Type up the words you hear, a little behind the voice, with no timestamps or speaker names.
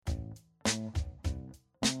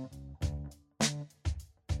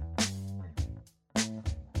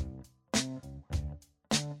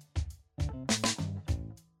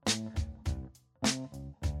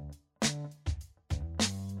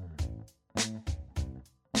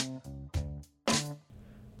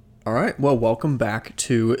All right. Well, welcome back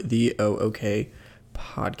to the OOK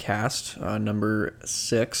podcast, number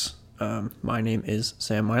 6. My name is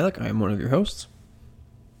Sam Milik. I am one of your hosts.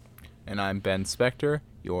 And I'm Ben Spector,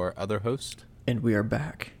 your other host. And we are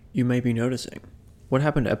back. You may be noticing. What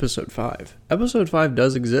happened to episode 5? Episode 5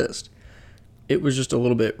 does exist. It was just a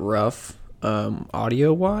little bit rough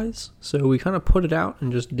audio-wise, so we kind of put it out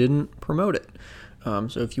and just didn't promote it.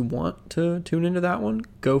 So if you want to tune into that one,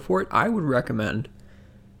 go for it. I would recommend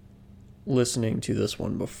listening to this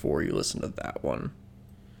one before you listen to that one,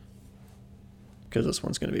 because this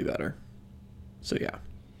one's going to be better. So yeah,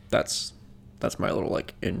 that's my little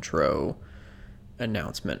intro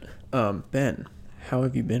announcement. Ben, how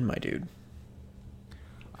have you been, my dude?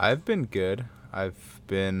 I've been good. I've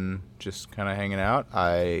been just kind of hanging out.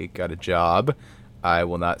 I got a job. I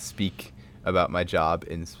will not speak about my job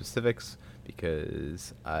in specifics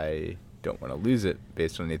because I don't want to lose it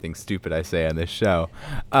based on anything stupid I say on this show.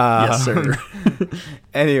 Yes, sir.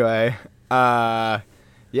 Anyway, so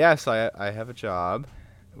I have a job,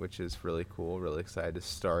 which is really cool. Really excited to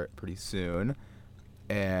start pretty soon.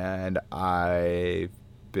 And I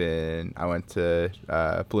went to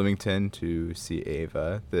Bloomington to see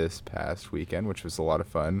Ava this past weekend, which was a lot of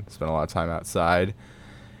fun. Spent a lot of time outside.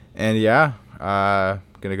 And gonna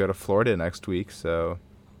go to Florida next week, so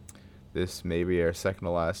this may be our second to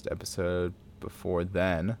last episode before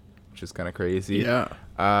then, which is kind of crazy. Yeah.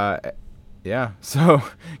 So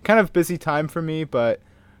kind of busy time for me, but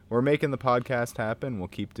we're making the podcast happen. We'll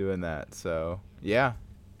keep doing that. So yeah.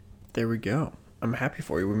 There we go. I'm happy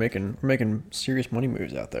for you. We're making serious money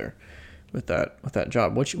moves out there with that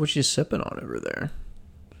job. What you sipping on over there?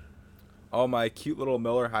 Oh, my cute little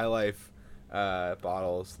Miller High Life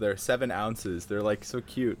bottles. They're 7 ounces. They're so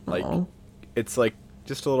cute. Aww. It's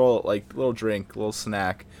just a little drink, little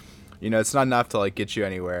snack. It's not enough to get you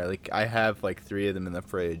anywhere. I have 3 of them in the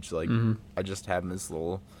fridge. Mm-hmm. I just have them as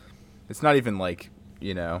little. It's not even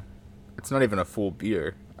it's not even a full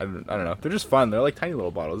beer. I don't know. They're just fun. They're tiny little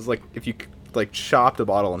bottles. It's if you chopped a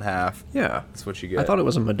bottle in half. Yeah, that's what you get. I thought it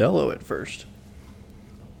was a Modelo at first.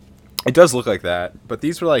 It does look like that, but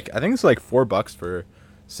these were I think it's $4 for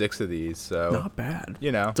 6 of these. So not bad.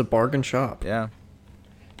 It's a bargain shop. Yeah.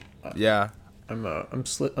 Yeah. I'm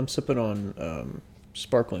sipping on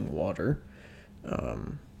sparkling water.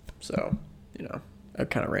 So I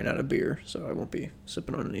kind of ran out of beer, so I won't be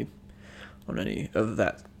sipping on any of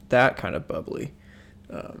that kind of bubbly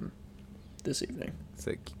this evening. It's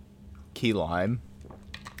key lime.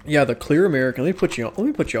 Yeah, the Clear American. Let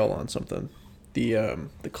me put y'all on something. The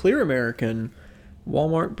Clear American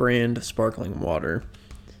Walmart brand sparkling water,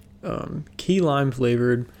 key lime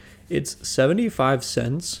flavored. It's 75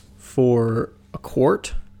 cents for a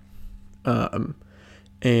quart, so,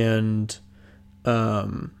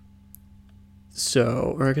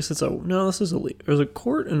 or I guess this is a liter. Is a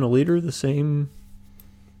quart and a liter the same?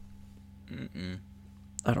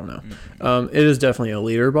 I don't know. It is definitely a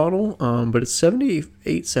liter bottle, but it's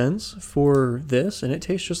 78 cents for this, and it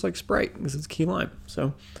tastes just like Sprite because it's key lime.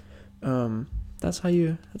 So, that's how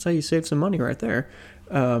you save some money right there.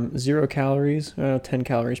 0 calories, 10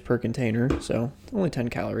 calories per container, so only 10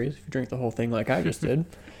 calories if you drink the whole thing like I just did.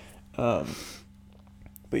 But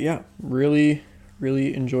yeah, really,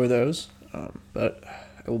 really enjoy those. But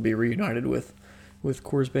I will be reunited with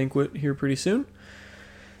Coors Banquet here pretty soon.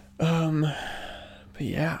 But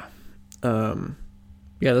yeah,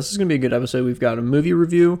 this is gonna be a good episode. We've got a movie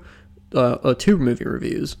review, 2 movie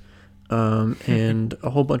reviews, and a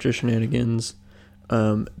whole bunch of shenanigans.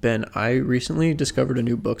 Ben, I recently discovered a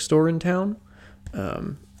new bookstore in town,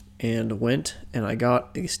 and went and I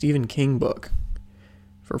got a Stephen King book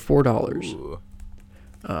for $4.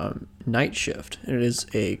 Night Shift, and it is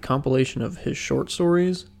a compilation of his short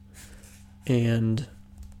stories, and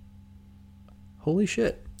holy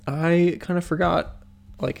shit, I kind of forgot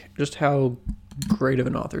just how great of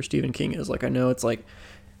an author Stephen King is. I know it's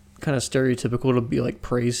kind of stereotypical to be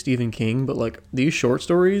praise Stephen King, but these short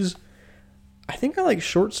stories, I think I like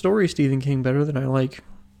short story Stephen King better than I like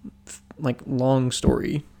long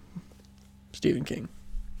story Stephen King.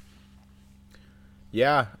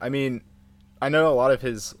 Yeah, I mean, I know a lot of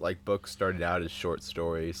his books started out as short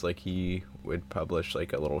stories. He would publish a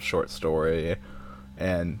little short story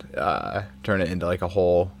and turn it into a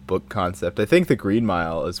whole book concept. I think The Green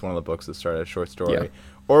Mile is one of the books that started a short story, yeah.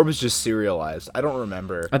 Or it was just serialized. I don't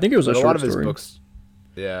remember. I think it was a short story. His books,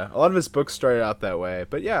 a lot of his books started out that way.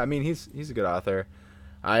 But yeah, I mean, he's a good author.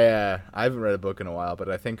 I haven't read a book in a while, but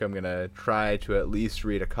I think I'm gonna try to at least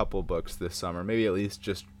read a couple books this summer. Maybe at least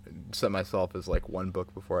just set myself as like one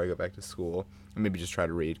book before I go back to school, and maybe just try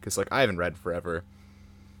to read because like I haven't read forever.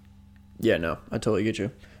 Yeah, no, I totally get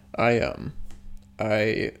you.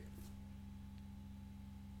 I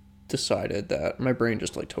decided that my brain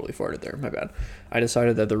just like totally farted there. My bad. I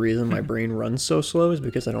decided that the reason my brain runs so slow is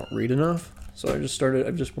because I don't read enough. So I just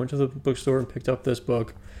went to the bookstore and picked up this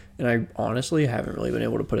book, and I honestly haven't really been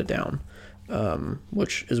able to put it down,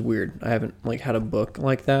 which is weird. I haven't like had a book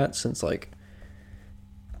like that since like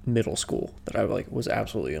middle school that I like was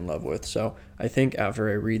absolutely in love with. So I think after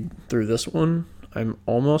I read through this one, I'm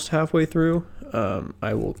almost halfway through.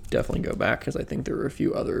 I will definitely go back because I think there are a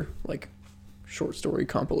few other like short story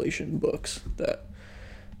compilation books that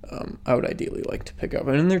I would ideally like to pick up,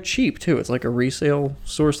 and they're cheap too. It's like a resale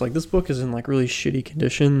source. Like this book is in like really shitty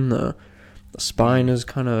condition. The spine has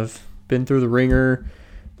kind of been through the ringer.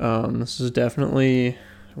 This is definitely,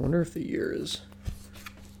 I wonder if the year is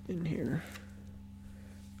in here.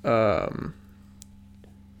 Yeah,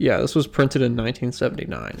 this was printed in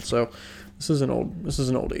 1979, so this is an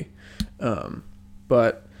oldie.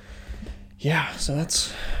 But yeah, so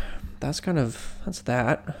that's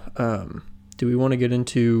that. Do we want to get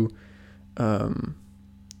into, do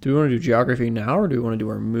we want to do geography now, or do we want to do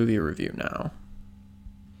our movie review now?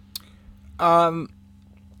 I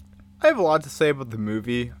have a lot to say about the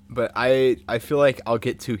movie, but I feel like I'll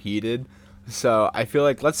get too heated. So I feel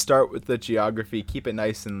like let's start with the geography, keep it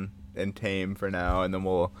nice and tame for now, and then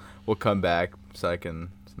we'll come back so I can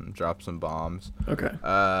drop some bombs. Okay.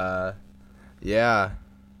 Yeah.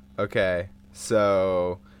 Okay.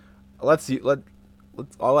 So I'll let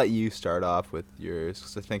you start off with yours,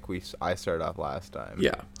 because I think I started off last time.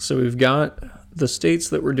 Yeah. So we've got the states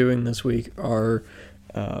that we're doing this week are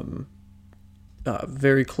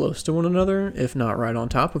very close to one another, if not right on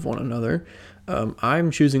top of one another. I'm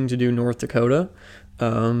choosing to do North Dakota.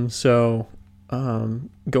 So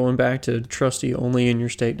going back to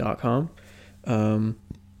trustyonlyinourstate.com,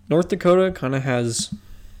 North Dakota kind of has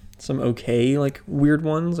some okay, like, weird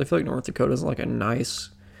ones. I feel like North Dakota is like a nice,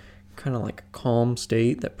 kind of like calm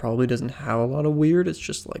state that probably doesn't have a lot of weird. It's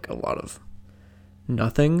just like a lot of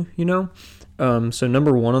nothing, you know? So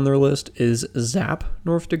number one on their list is Zap,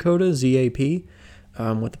 North Dakota, ZAP,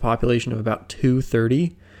 with a population of about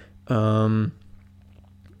 230.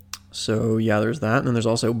 So yeah, there's that. And then there's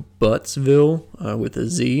also Buttsville, with a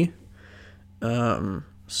Z. But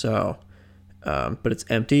it's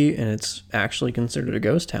empty, and it's actually considered a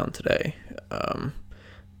ghost town today.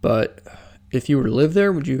 But if you were to live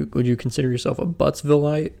there, would you consider yourself a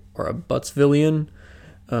Buttsvilleite or a Buttsvillian?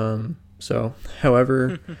 So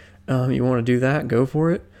however you want to do that, go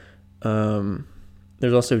for it.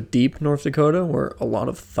 There's also Deep, North Dakota, where a lot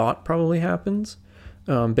of thought probably happens.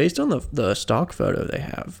 Based on the stock photo they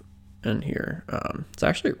have in here, it's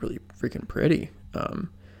actually really freaking pretty. I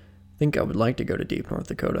think I would like to go to Deep, North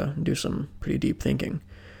Dakota, and do some pretty deep thinking.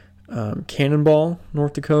 Cannonball,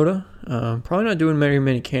 North Dakota. Probably not doing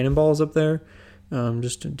many cannonballs up there,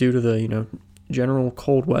 just due to the general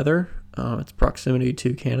cold weather. Its proximity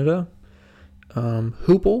to Canada.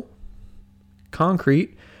 Hoople,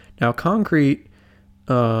 Concrete. Now Concrete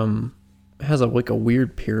has a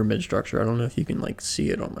weird pyramid structure. I don't know if you can see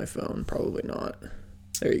it on my phone. Probably not.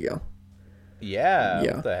 There you go. Yeah.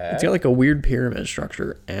 Yeah. What the heck? It's got a weird pyramid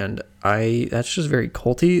structure, and that's just very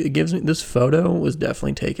culty. It gives me, this photo was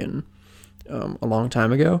definitely taken a long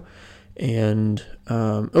time ago, and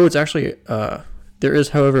it's actually there is,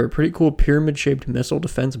 however, a pretty cool pyramid-shaped missile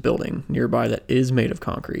defense building nearby that is made of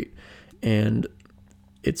concrete, and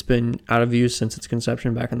it's been out of use since its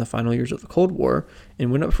conception back in the final years of the Cold War,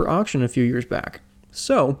 and went up for auction a few years back.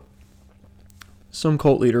 So some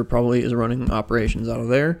cult leader probably is running operations out of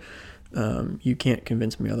there. You can't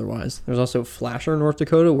convince me otherwise. There's also Flasher, North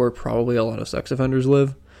Dakota, where probably a lot of sex offenders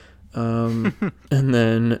live. And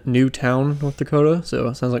then Newtown, North Dakota. So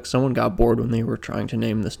it sounds like someone got bored when they were trying to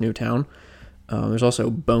name this new town. There's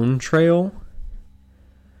also Bone Trail.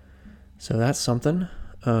 So that's something.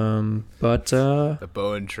 The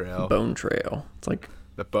Bone Trail. Bone Trail. It's like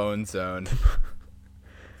the Bone Zone.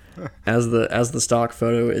 as the stock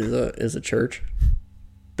photo is a church.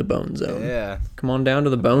 The Bone Zone. Yeah. Come on down to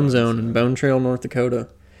the Bone Zone in Bone Trail, North Dakota.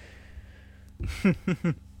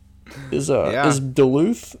 Is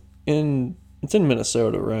Duluth it's in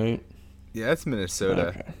Minnesota, right? Yeah, it's Minnesota.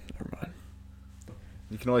 Okay, never mind.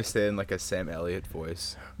 You can only say it in a Sam Elliott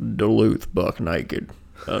voice. Duluth buck naked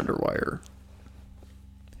underwire.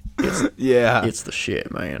 Yeah. It's the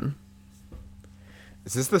shit, man.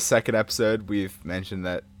 Is this the second episode we've mentioned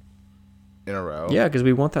that in a row? Yeah, because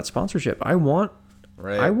we want that sponsorship. I want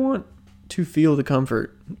to feel the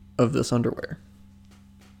comfort of this underwear.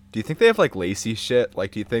 Do you think they have lacy shit? Do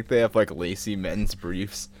you think they have lacy men's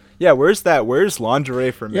briefs? Yeah, where's that? Where's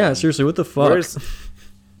lingerie for men? Yeah, seriously, what the fuck?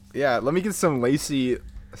 Yeah, let me get some lacy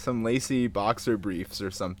some lacy boxer briefs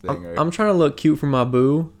or something. I'm trying to look cute for my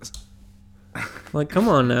boo. Like, come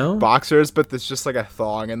on now. Boxers, but there's just like a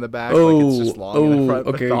thong in the back. Like it's just long in the front,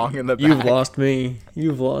 okay. but thong in the back. You've lost me.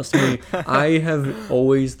 I have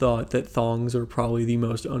always thought that thongs are probably the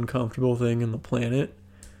most uncomfortable thing in the planet.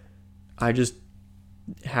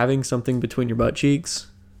 Having something between your butt cheeks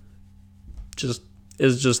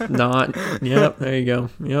is just not. Yep, there you go.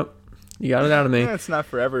 Yep, you got it out of me. Yeah, it's not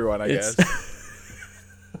for everyone, I guess.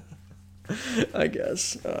 I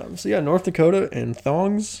guess. So yeah, North Dakota and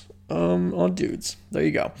thongs on dudes. There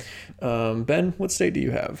you go. Ben, what state do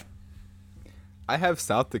you have? I have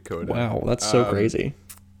South Dakota. Wow, that's so crazy.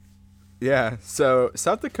 Yeah, so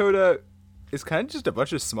South Dakota is kind of just a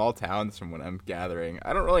bunch of small towns from what I'm gathering.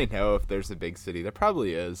 I don't really know if there's a big city. There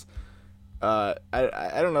probably is. I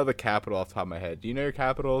don't know the capital off the top of my head. Do you know your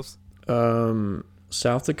capitals?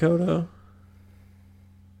 South Dakota.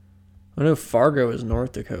 I know Fargo is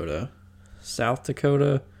North Dakota. South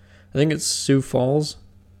Dakota, I think it's Sioux Falls.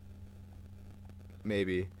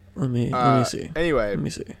 Maybe. Let me see. Anyway, let me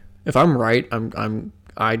see. If I'm right,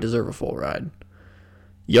 I deserve a full ride.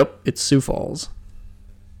 Yep, it's Sioux Falls.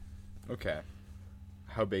 Okay.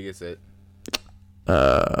 How big is it?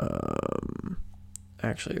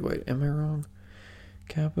 Actually, wait, am I wrong?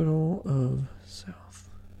 Capital of South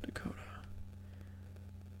Dakota.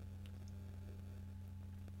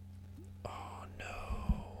 Oh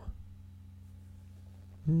no.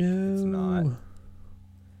 No. It's not.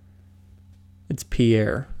 It's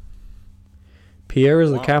Pierre. Pierre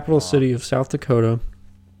is the capital city of South Dakota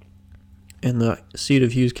and the seat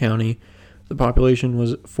of Hughes County. The population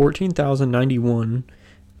was 14,091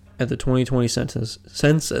 at the 2020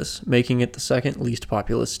 census, making it the second least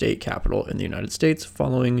populous state capital in the United States,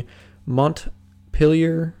 following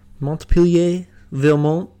Montpelier,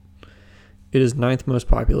 Vermont. It is ninth most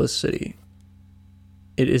populous city.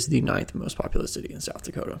 It is the ninth most populous city in South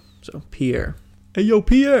Dakota. So, Pierre. Hey, yo,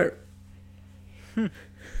 Pierre!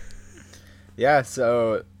 Yeah,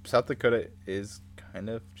 so South Dakota is kind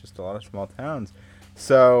of just a lot of small towns.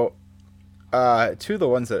 So, two of the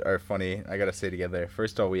ones that are funny, I gotta say together.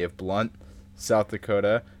 First of all, we have Blunt, South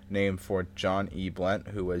Dakota, named for John E. Blunt,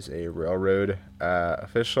 who was a railroad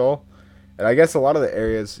official. And I guess a lot of the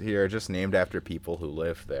areas here are just named after people who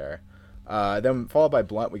lived there. Then followed by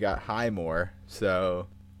Blunt, we got Highmore. So,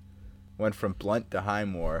 went from Blunt to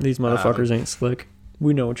Highmore. These motherfuckers ain't slick.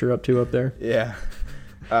 We know what you're up to up there. Yeah.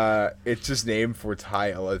 It's just named for its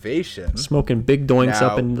high elevation. Smoking big doinks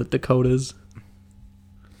up in the Dakotas.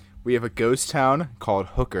 We have a ghost town called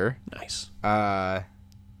Hooker. Nice.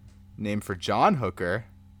 Named for John Hooker.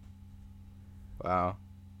 Wow.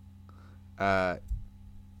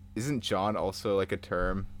 Isn't John also like a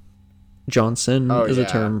term? Johnson is a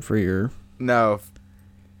term for your... No.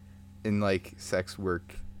 In like sex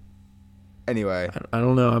work. Anyway. I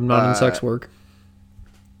don't know. I'm not in sex work.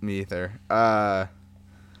 Me either.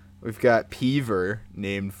 We've got Peaver,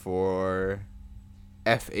 named for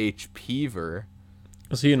F.H. Peaver.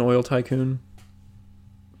 Is he an oil tycoon?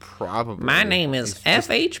 Probably. My name is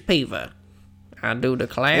F.H. Peaver. I do the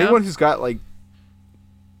cloud. Anyone who's got like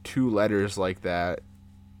two letters like that,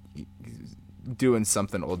 doing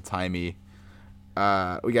something old timey.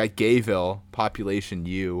 We got Gayville, population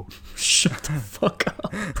U. Shut the fuck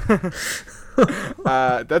up.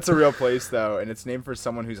 That's a real place though, and it's named for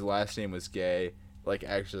someone whose last name was Gay. Like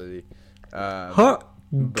actually. Gay.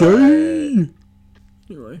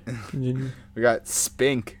 Anyway, continue. We got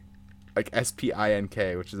Spink, like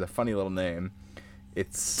S-P-I-N-K, which is a funny little name.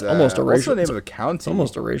 It's almost a racial name of a county. It's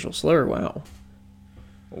almost a racial slur. Wow.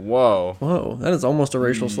 Whoa, that is almost a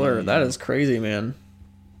racial slur. That is crazy, man.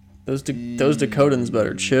 Those Dakotans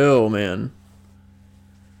better chill, man.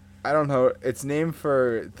 I don't know. It's named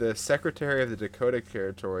for the Secretary of the Dakota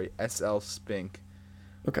Territory, S.L. Spink.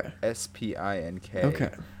 Okay. S-P-I-N-K.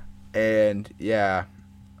 Okay. And yeah,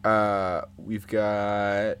 we've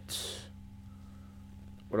got,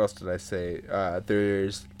 what else did I say?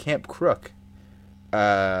 There's Camp Crook,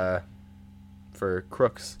 for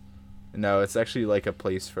crooks. No, it's actually like a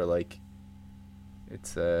place for like,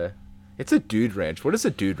 it's a dude ranch. What is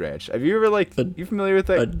a dude ranch? Have you ever you familiar with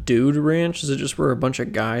that? A dude ranch? Is it just where a bunch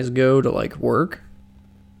of guys go to like work?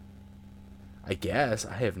 I guess.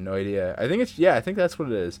 I have no idea. I think that's what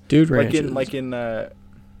it is. Dude ranch.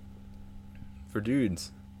 For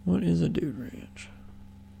dudes. What is a dude ranch?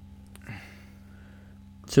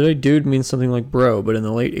 Today, dude means something like bro, but in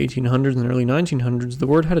the late 1800s and early 1900s, the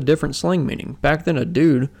word had a different slang meaning. Back then, a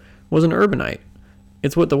dude was an urbanite.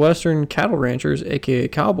 It's what the western cattle ranchers, aka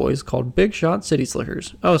cowboys, called big shot city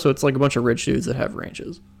slickers. Oh, so it's like a bunch of rich dudes that have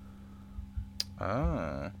ranches.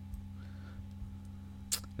 Ah.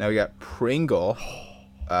 Now we got Pringle.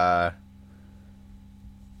 I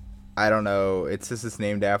don't know. It's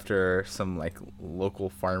named after some like local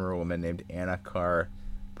farmer woman named Anna Carr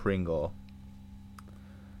Pringle.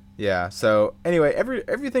 Yeah. So anyway,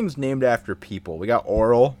 everything's named after people. We got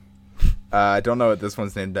Oral. I don't know what this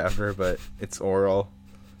one's named after, but it's Oral.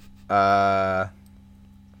 Yeah.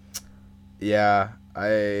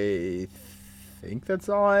 I think that's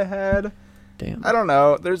all I had. Damn. I don't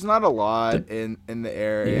know. There's not a lot in the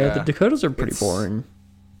area. Yeah, the Dakotas are pretty boring.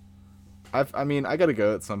 I mean, I gotta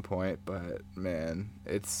go at some point, but man,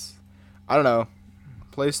 I don't know.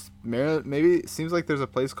 Maybe it seems like there's a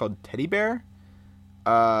place called Teddy Bear.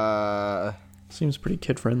 Seems pretty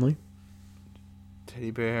kid friendly.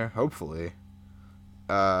 Teddy Bear, hopefully.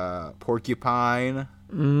 Porcupine.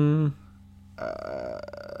 I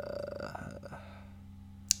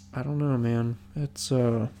don't know, man. It's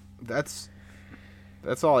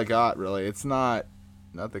That's all I got, really. It's not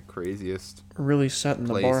the craziest. really setting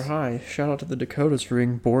the place. bar high. Shout out to the Dakotas for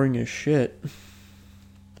being boring as shit.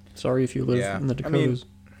 Sorry if you live in the Dakotas.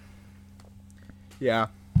 Yeah.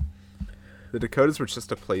 The Dakotas were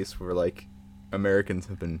just a place where like Americans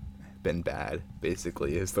have been bad,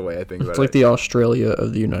 basically, is the way I think about it. It's like the Australia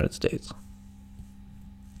of the United States.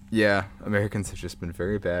 Yeah, Americans have just been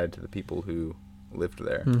very bad to the people who lived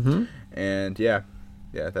there. Mm-hmm. And yeah,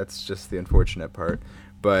 that's just the unfortunate part.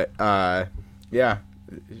 But yeah,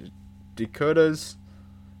 Dakotas,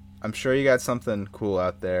 I'm sure you got something cool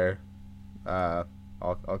out there. I'll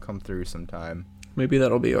come through sometime. Maybe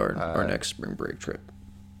that'll be our next spring break trip.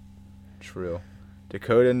 True.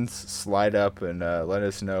 Dakotans, slide up and let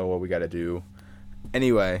us know what we got to do.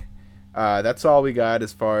 Anyway, that's all we got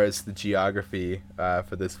as far as the geography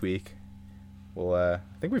for this week. Well, I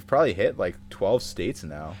think we've probably hit like 12 states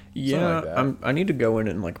now. Yeah, like that. I need to go in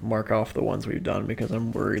and like mark off the ones we've done because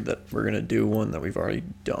I'm worried that we're gonna do one that we've already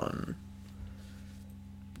done.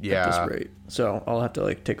 Yeah. At this rate, so I'll have to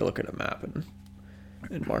like take a look at a map and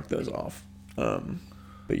mark those off.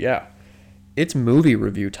 But yeah, it's movie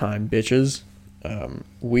review time, bitches.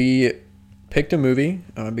 We picked a movie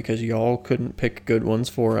because y'all couldn't pick good ones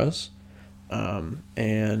for us,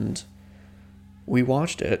 and we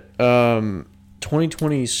watched it.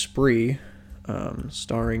 2020 Spree,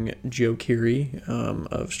 starring Joe Keery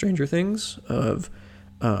of Stranger Things, of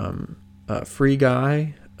Free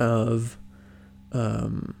Guy, of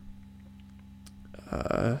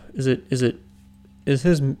is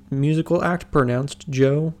his musical act pronounced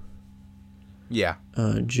Joe? Yeah.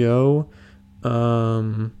 Joe.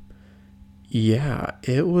 Yeah,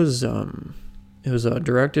 it was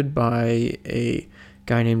directed by a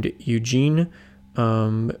guy named Eugene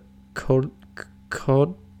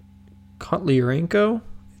Kotlyarenko, I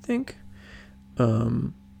think.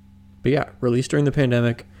 But yeah, released during the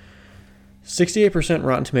pandemic. 68%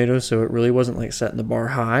 Rotten Tomatoes, so it really wasn't like setting the bar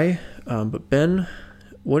high. But Ben,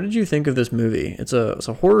 what did you think of this movie? It's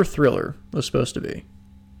a horror thriller. It was supposed to be.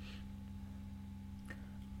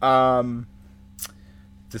 The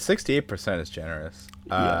 68% is generous.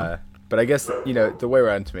 Yeah. But I guess, the way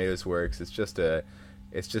Rotten Tomatoes works, it's just an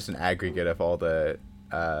aggregate of all the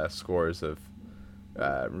scores of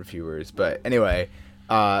reviewers. But anyway,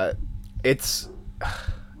 it's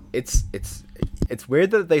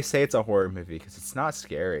weird that they say it's a horror movie because it's not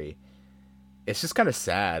scary. It's just kind of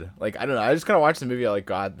sad. Like, I don't know. I just kind of watched the movie. I'm like,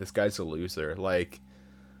 God, this guy's a loser. Like,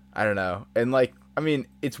 I don't know. And like, I mean,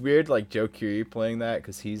 it's weird, like, Joe Keery playing that,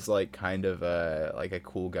 because he's, like, kind of, like, a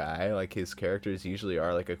cool guy. Like, his characters usually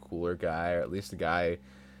are, like, a cooler guy, or at least a guy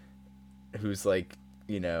who's, like,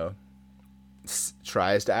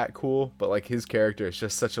 tries to act cool, but, like, his character is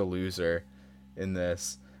just such a loser in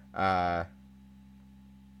this. Yeah,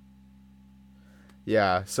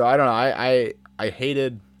 so I don't know. I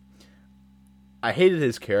hated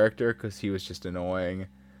his character, because he was just annoying.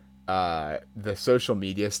 The social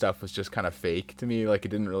media stuff was just kind of fake to me. Like, it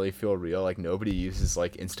didn't really feel real. Like, nobody uses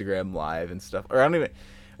like Instagram Live and stuff. Or I don't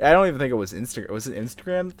even think it was Instagram. Was it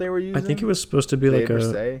Instagram that they were using? I think it was supposed to be like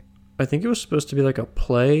I think it was supposed to be like a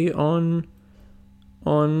play on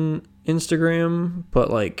Instagram, but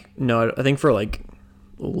like no, I think for like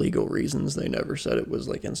legal reasons they never said it was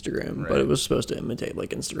like Instagram, right. But it was supposed to imitate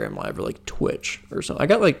like Instagram Live or like Twitch or something. I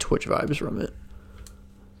got like Twitch vibes from it.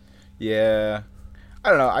 Yeah. I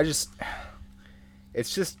don't know. I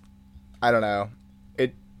don't know.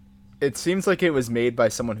 It seems like it was made by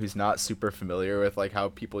someone who's not super familiar with like how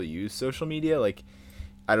people use social media. Like,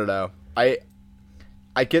 I don't know. I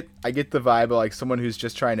get the vibe of like someone who's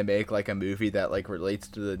just trying to make like a movie that like relates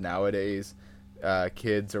to the nowadays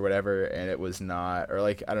kids or whatever, and it was not. Or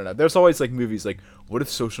like, I don't know. There's always like movies like, what if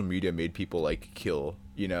social media made people like kill?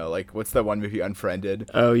 You know, like what's that one movie, Unfriended?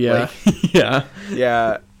 Oh yeah, Like, yeah.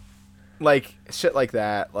 yeah, like shit like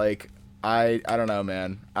that. Like I don't know,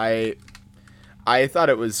 man. I thought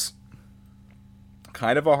it was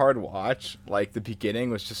kind of a hard watch. Like the beginning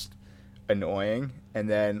was just annoying, and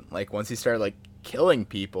then like once he started like killing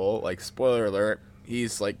people, like spoiler alert,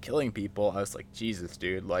 he's like killing people. I was like, Jesus,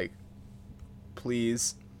 dude, like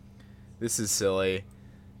please, this is silly.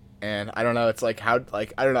 And I don't know, it's like how,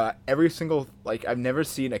 like, I don't know, every single, like, I've never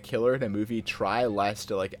seen a killer in a movie try less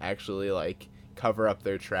to like actually like cover up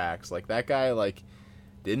their tracks. Like that guy like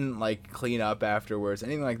didn't like clean up afterwards,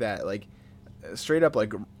 anything like that. Like straight up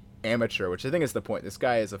like amateur, which I think is the point. This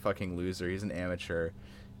guy is a fucking loser. He's an amateur.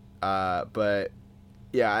 But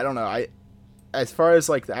yeah, I don't know. As far as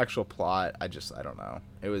like the actual plot, I don't know.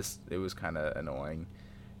 It was kind of annoying,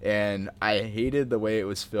 and I hated the way it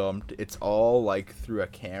was filmed. It's all like through a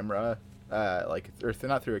camera, like, or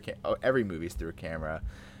not through a oh, every movie's through a camera.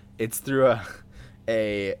 It's through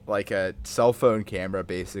a like a cell phone camera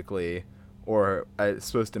basically, or it's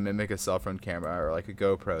supposed to mimic a cell phone camera or like a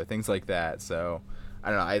GoPro, things like that. So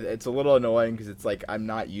I don't know. It's a little annoying because it's like I'm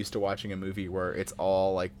not used to watching a movie where it's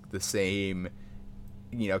all like the same,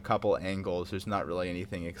 you know, couple angles. There's not really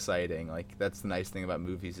anything exciting. Like that's the nice thing about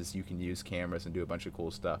movies is you can use cameras and do a bunch of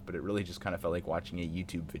cool stuff. But it really just kind of felt like watching a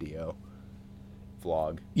YouTube video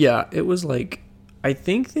vlog. Yeah, it was like, I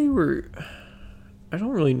think they were. I don't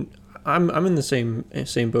really. I'm in the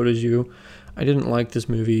same boat as you. I didn't like this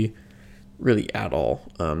movie really at all.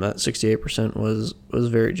 That 68% was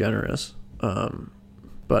very generous.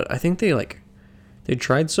 But I think they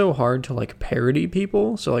tried so hard to like parody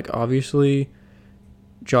people. So like obviously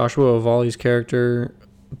Joshua Ovalli's character,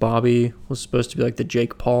 Bobby, was supposed to be like the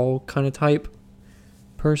Jake Paul kind of type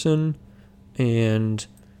person. And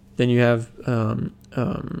then you have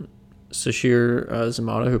Sashir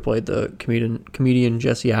Zamata, who played the comedian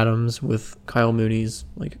Jesse Adams, with Kyle Mooney's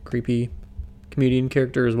like creepy comedian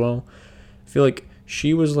character as well. I feel like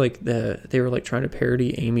she was like they were like trying to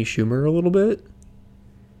parody Amy Schumer a little bit.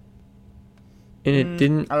 And it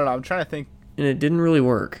didn't. I don't know. I'm trying to think. And it didn't really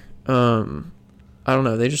work. I don't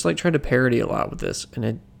know. They just like tried to parody a lot with this, and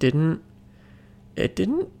it didn't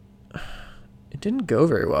go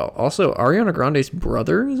very well. Also, Ariana Grande's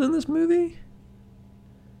brother is in this movie.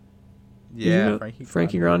 Yeah,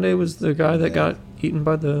 Frankie Grande was the guy that got eaten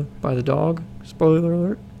by the dog. Spoiler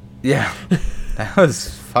alert. Yeah, that was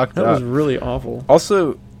fucked up. That was really awful.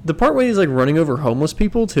 Also, the part where he's like running over homeless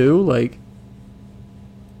people too, like.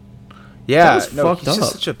 Yeah, he's just up.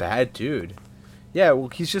 such a bad dude. Yeah, well,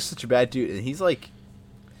 he's just such a bad dude, and he's like,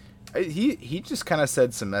 he just kind of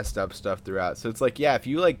said some messed up stuff throughout. So it's like, yeah, if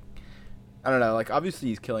you like, I don't know, like obviously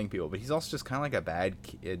he's killing people, but he's also just kind of like a bad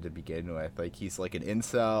kid to begin with. Like he's like an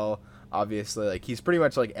incel, obviously. Like he's pretty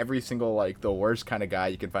much like every single like the worst kind of guy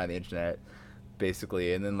you can find on the internet,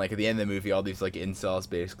 basically. And then like at the end of the movie, all these like incels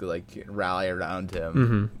basically like rally around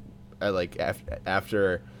him, like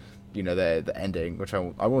after. You know, the ending, which I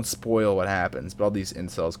won't spoil what happens, but all these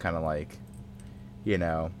incels kind of like, you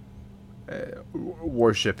know,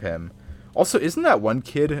 worship him. Also, isn't that one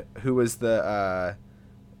kid who was the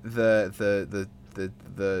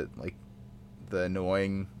like the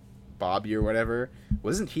annoying Bobby or whatever?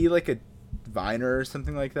 Wasn't he like a Viner or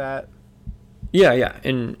something like that? Yeah.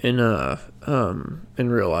 In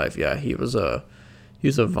real life, yeah, he was a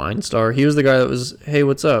Vine star. He was the guy that was, hey,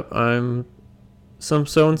 what's up? I'm some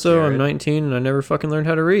so-and-so, I'm 19, and I never fucking learned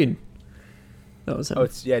how to read. That was him. Oh,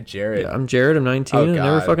 it's, Jared. Yeah, I'm Jared, I'm 19, and I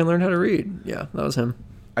never fucking learned how to read. Yeah, that was him.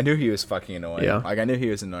 I knew he was fucking annoying. Yeah. Like, I knew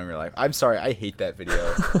he was annoying in real life. I'm sorry, I hate that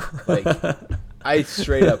video. Like, I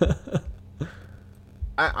straight up...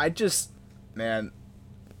 I just... Man,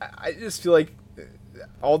 I just feel like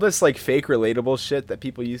all this, like, fake relatable shit that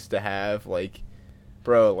people used to have, like,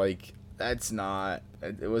 bro, like, that's not...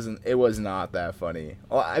 It was not that funny.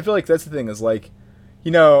 I feel like that's the thing, is, like... You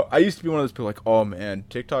know, I used to be one of those people like, oh man,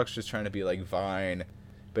 TikTok's just trying to be like Vine.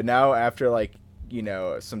 But now after like, you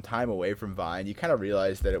know, some time away from Vine, you kind of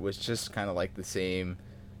realize that it was just kind of like the same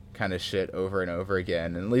kind of shit over and over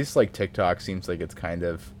again. And at least like TikTok seems like it's kind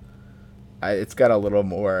of, it's got a little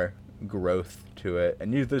more growth to it.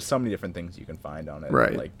 And there's so many different things you can find on it.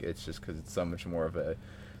 Right. Like it's just because it's so much more of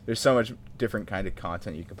there's so much different kind of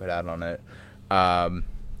content you can put out on it.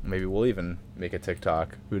 Maybe we'll even make a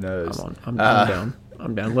TikTok. Who knows? I'm down.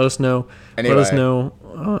 I'm down. Let us know. Anyway. Let us know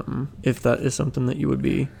if that is something that you would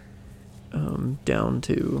be down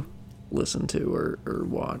to listen to or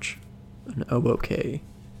watch. An OOK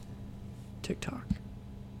TikTok.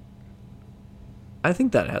 I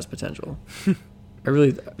think that has potential. I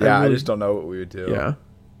just don't know what we would do. Yeah.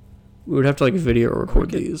 We would have to like video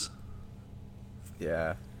record these.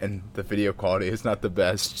 Yeah, and the video quality is not the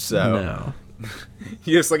best, so No.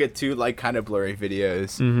 you just look at two like kind of blurry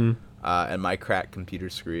videos, Mm-hmm. And my cracked computer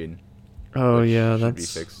screen. Oh which yeah, should be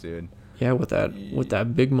that's fixed soon. yeah with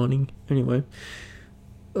that big money. Anyway.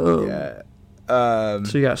 Yeah. So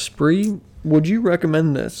yeah, Spree. Would you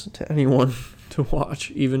recommend this to anyone to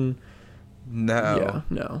watch? Even No. yeah,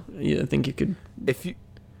 no. Yeah, I think you could If you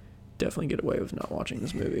definitely get away with not watching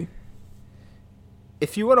this movie.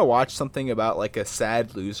 want to watch something about like a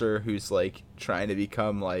sad loser who's like trying to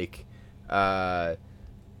become like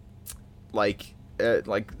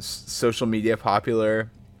social media popular,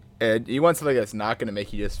 and you want something that's not going to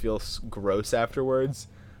make you just feel gross afterwards,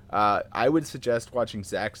 I would suggest watching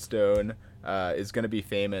Zack Stone is going to be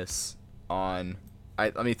famous on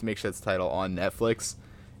let me make sure that's the title, on Netflix.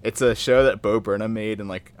 It's a show that Bo Burnham made in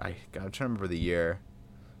like I'm trying to remember the year,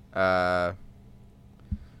 but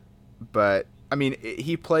I mean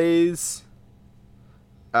he plays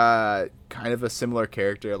kind of a similar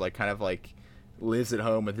character, like kind of like lives at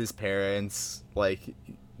home with his parents, like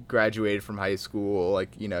graduated from high school, like,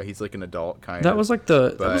 you know, he's like an adult kind of. That was like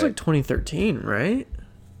 2013, right?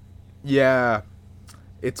 Yeah,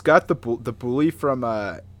 it's got the bully from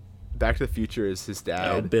Back to the Future is his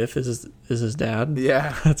dad. Oh, Biff is his dad.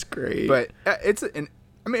 Yeah, That's great. but it's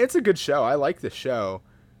a good show. I like the show,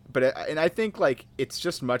 but and I think like it's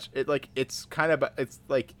just much. It's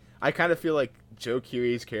like I kind of feel like Joe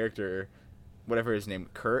Keery's character, whatever his name,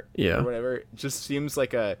 Kurt, Yeah. or whatever, just seems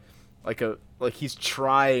like he's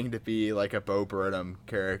trying to be like a Bo Burnham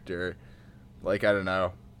character. Like, I don't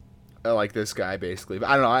know, like this guy basically. But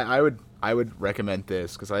I don't know. I would recommend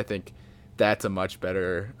this because I think that's a much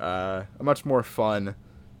better, a much more fun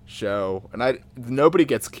show, and nobody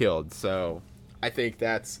gets killed, so I think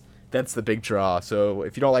that's the big draw. So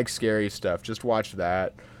if you don't like scary stuff, just watch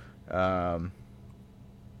that.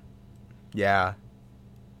 Yeah.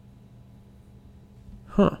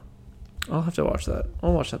 Huh. I'll have to watch that.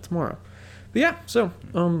 I'll watch that tomorrow. But yeah, so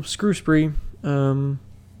screw Spree.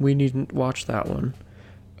 We needn't watch that one.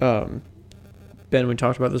 Ben, we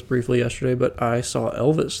talked about this briefly yesterday, but I saw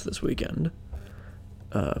Elvis this weekend.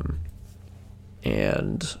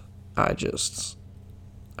 And I just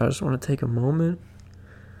want to take a moment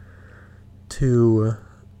to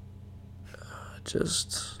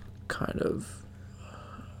just kind of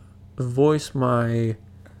voice my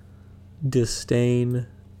disdain,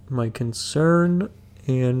 my concern,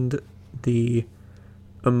 and the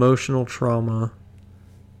emotional trauma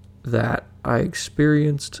that I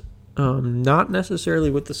experienced, not necessarily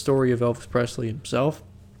with the story of Elvis Presley himself.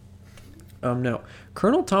 No,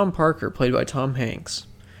 Colonel Tom Parker, played by Tom Hanks.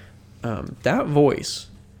 That voice,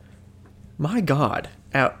 my God.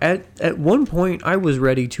 At one point, I was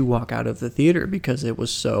ready to walk out of the theater because his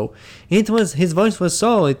voice was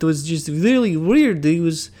so, it was just really weird.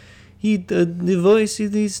 The voice,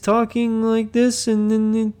 he's talking like this, and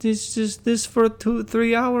then it's just this for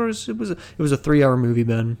 3 hours. It was a 3-hour movie,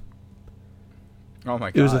 Ben. Oh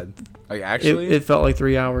my God. Like, actually? It felt like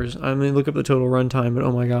 3 hours. I mean, look up the total runtime, but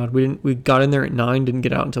oh my God, we got in there at 9, didn't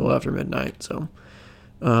get out until after midnight. So,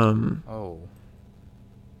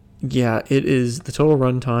 yeah, it is. The total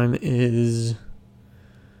runtime is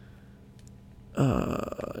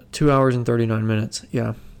 2 hours and 39 minutes.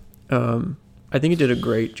 Yeah. I think it did a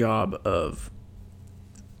great job of,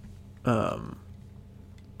 I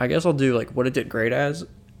guess I'll do like what it did great as,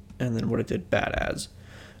 and then what it did bad as.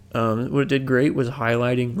 What it did great was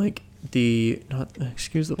highlighting like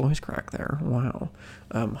excuse the voice crack there. Wow.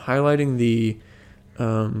 Highlighting the,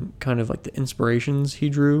 kind of like the inspirations he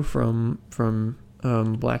drew from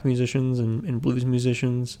black musicians and blues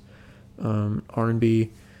musicians,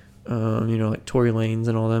 R&B, like Tory Lanez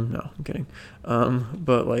and all them. No, I'm kidding.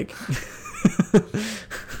 But like,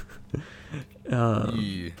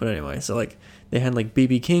 but anyway, so like they had like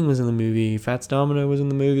B.B. King was in the movie, Fats Domino was in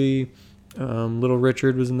the movie, Little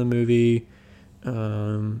Richard was in the movie,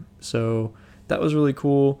 so that was really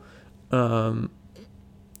cool. Kind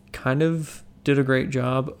of did a great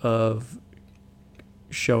job of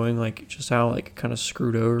showing like just how like kind of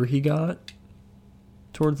screwed over he got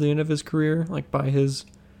towards the end of his career, like by his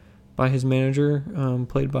manager,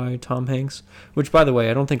 played by Tom Hanks, which, by the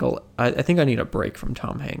way, I think I need a break from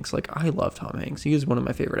Tom Hanks. Like, I love Tom Hanks. He is one of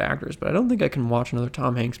my favorite actors, but I don't think I can watch another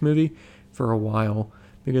Tom Hanks movie for a while,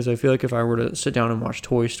 because I feel like if I were to sit down and watch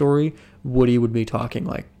Toy Story, Woody would be talking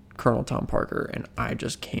like Colonel Tom Parker, and I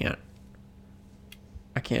just can't.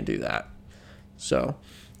 I can't do that. So,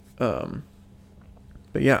 but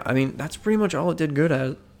yeah, I mean, that's pretty much all it did good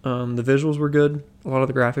at. The visuals were good. A lot of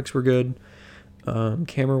the graphics were good.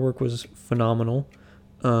 Camera work was phenomenal.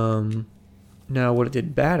 Now, what it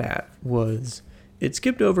did bad at was it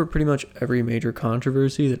skipped over pretty much every major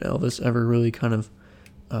controversy that Elvis ever really kind of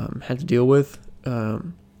had to deal with.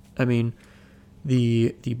 I mean,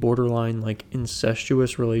 the borderline like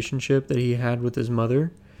incestuous relationship that he had with his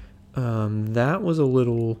mother, that was a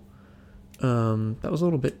little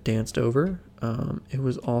bit danced over. It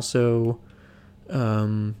was also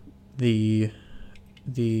the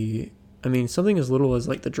I mean, something as little as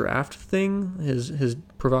like the draft thing, his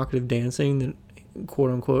provocative dancing that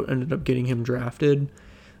quote unquote ended up getting him drafted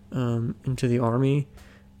into the army.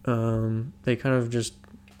 They kind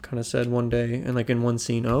of said one day, and like in one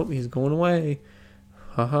scene, oh, he's going away,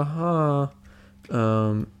 ha ha ha.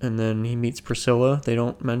 And then he meets Priscilla. They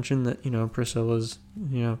don't mention that, Priscilla's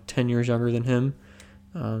 10 years younger than him,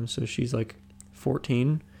 so she's like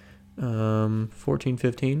 14,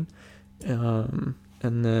 15.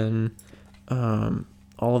 And then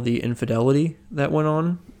all of the infidelity that went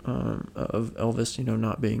on of Elvis,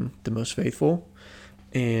 not being the most faithful,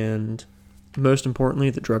 and most importantly,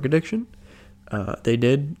 the drug addiction. They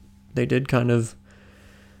did kind of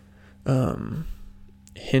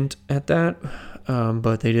hint at that,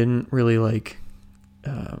 but they didn't really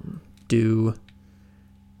do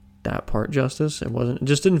that part justice. It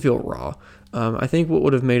just didn't feel raw. I think what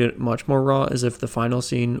would have made it much more raw is if the final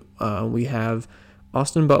scene we have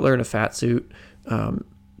Austin Butler in a fat suit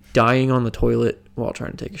dying on the toilet while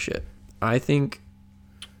trying to take a shit. I think,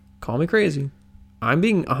 call me crazy, I'm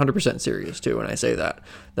being 100% serious too when I say that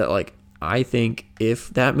like I think if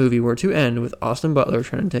that movie were to end with Austin Butler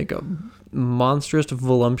trying to take a monstrous,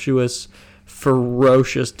 voluptuous,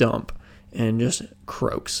 ferocious dump and just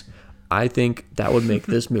croaks, I think that would make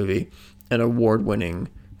this movie an award-winning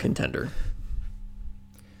contender.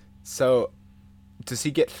 So, does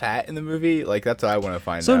he get fat in the movie? Like, that's what I want to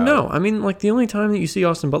find out. So, no. I mean, like, the only time that you see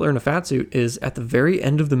Austin Butler in a fat suit is at the very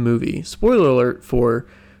end of the movie. Spoiler alert for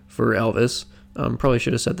Elvis. Probably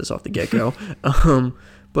should have said this off the get-go.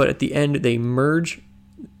 But at the end, they merge,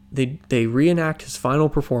 they reenact his final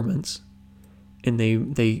performance, and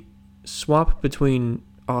they swap between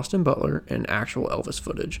Austin Butler and actual Elvis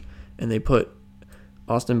footage, and they put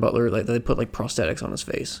Austin Butler, they put prosthetics on his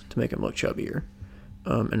face to make him look chubbier.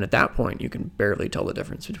 And at that point, you can barely tell the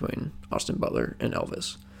difference between Austin Butler and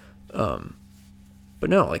Elvis. But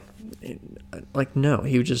no, no,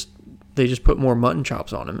 they just put more mutton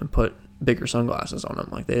chops on him and put bigger sunglasses on him.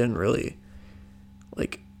 Like, they didn't really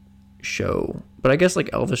show, but I guess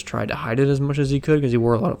Elvis tried to hide it as much as he could because he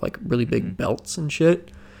wore a lot of really big belts and shit.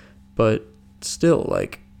 But still,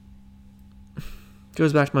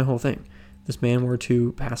 goes back to my whole thing. If this man were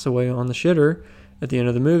to pass away on the shitter at the end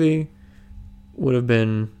of the movie, would have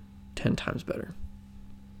been 10 times better.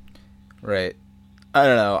 Right. I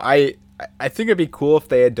don't know. I think it'd be cool if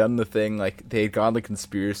they had done the thing, they had gone the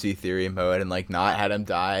conspiracy theory mode and not had him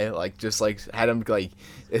die, just had him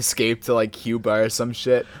escape to Cuba or some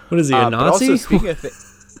shit. What is he, a Nazi? But also, speaking of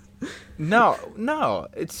no,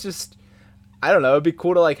 it's just, I don't know. It'd be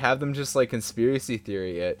cool to have them just conspiracy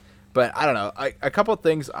theory it. But I don't know. A couple of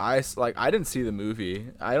things I didn't see the movie.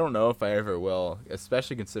 I don't know if I ever will,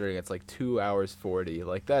 especially considering it's 2 hours 40.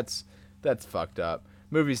 That's fucked up.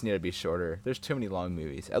 Movies need to be shorter. There's too many long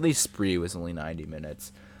movies. At least Spree was only 90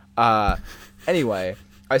 minutes. Anyway,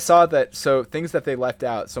 I saw that. So things that they left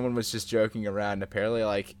out. Someone was just joking around. Apparently,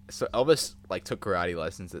 so Elvis took karate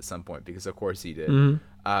lessons at some point because of course he did. Mm-hmm.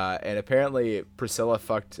 And apparently Priscilla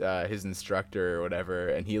fucked his instructor or whatever,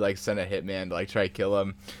 and he sent a hitman to try to kill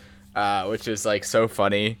him. Which is so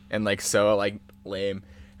funny and so lame.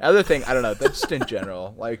 Other thing, I don't know, that's just in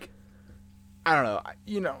general. I don't know,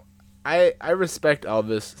 I respect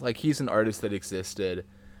Elvis. He's an artist that existed,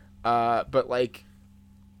 but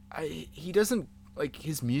he doesn't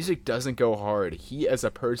his music doesn't go hard. He as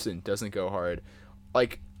a person doesn't go hard.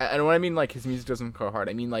 And when I mean his music doesn't go hard,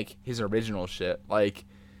 I mean his original shit.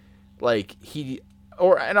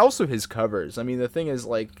 And also his covers. I mean, the thing is,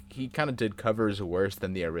 he kind of did covers worse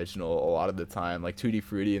than the original a lot of the time, Tutti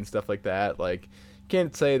Frutti and stuff like that.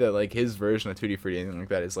 Can't say that, his version of Tutti Frutti or anything like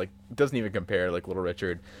that is, doesn't even compare, Little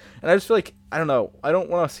Richard. And I just feel I don't know, I don't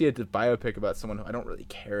want to see a biopic about someone who I don't really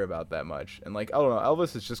care about that much. And, I don't know,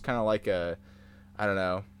 Elvis is just kind of I don't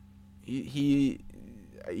know, he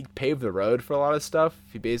paved the road for a lot of stuff.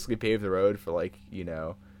 He basically paved the road for, I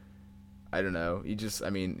don't know, he's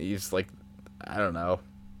I don't know,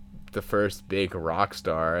 the first big rock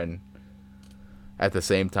star, and at the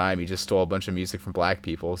same time he just stole a bunch of music from black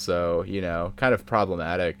people, so kind of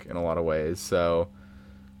problematic in a lot of ways. So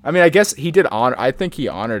I mean, I guess he did I think he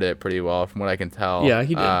honored it pretty well from what I can tell. Yeah,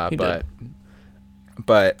 he did.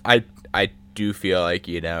 But I do feel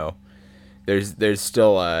there's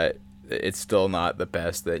still it's still not the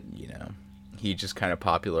best that he just kind of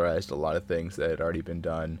popularized a lot of things that had already been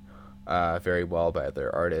done very well by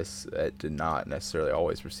other artists that did not necessarily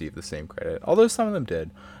always receive the same credit, although some of them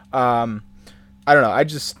did. I don't know. I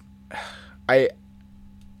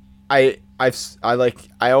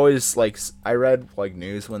read like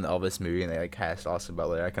news when the Elvis movie and they like cast Austin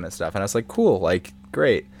Butler, that kind of stuff, and I was like, cool, like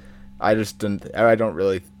great. I don't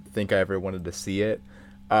really think I ever wanted to see it,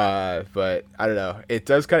 but I don't know. It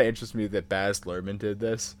does kind of interest me that Baz Luhrmann did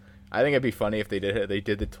this. I think it'd be funny if they did it. They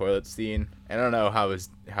did the toilet scene, and I don't know how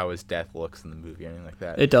his death looks in the movie or anything like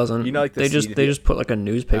that. It doesn't. Like they just put like a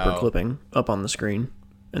newspaper clipping up on the screen,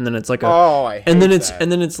 and then it's like and then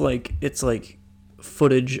it's like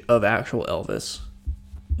footage of actual Elvis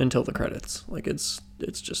until the credits. Like it's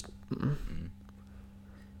just.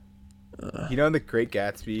 In The Great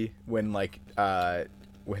Gatsby, when what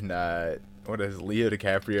is Leo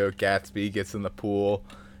DiCaprio, Gatsby gets in the pool,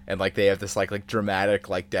 and like they have this like dramatic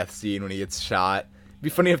like death scene when he gets shot. It'd be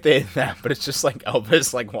funny if they had that, but it's just like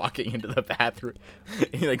Elvis like walking into the bathroom,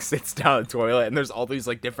 and he like sits down in the toilet, and there's all these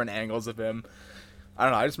like different angles of him. I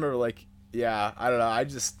don't know. I just remember like I don't know.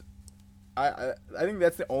 I think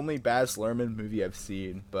that's the only Baz Luhrmann movie I've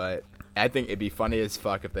seen, but I think it'd be funny as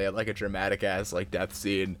fuck if they had like a dramatic ass like death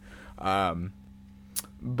scene.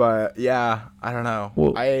 But yeah, I don't know.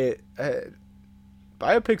 Well,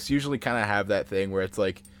 biopics usually kind of have that thing where it's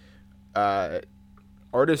like,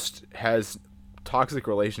 artist has toxic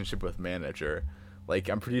relationship with manager. Like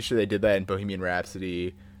I'm pretty sure they did that in Bohemian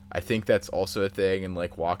Rhapsody. I think that's also a thing in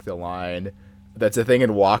like Walk the Line. That's a thing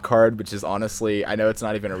in Walk Hard, which is honestly, I know it's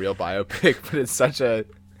not even a real biopic, but it's such a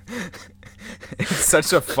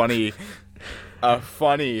funny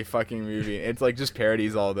fucking movie. It's like just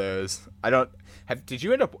parodies all those. Have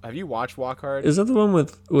you watched Walk Hard? Is that the one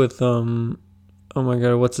with oh my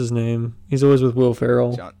god, what's his name? He's always with Will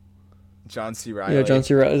Ferrell. John C. Reilly. Yeah, John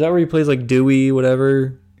C. Reilly. Is that where he plays like Dewey,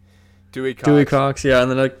 whatever? Dewey Cox, yeah.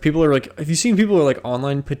 And then like people are like, have you seen people are like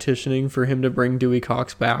online petitioning for him to bring Dewey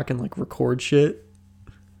Cox back and like record shit?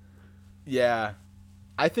 Yeah.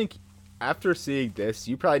 I think after seeing this,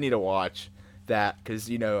 you probably need to watch that because,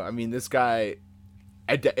 this guy,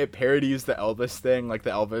 it parodies the Elvis thing, like the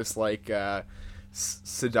Elvis, like,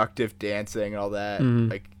 seductive dancing and all that.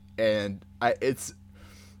 Like, and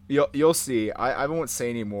you'll see. I won't say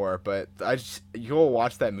anymore, but you'll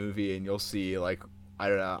watch that movie and you'll see, like, I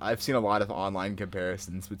don't know. I've seen a lot of online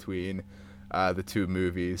comparisons between the two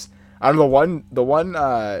movies. I don't know, the one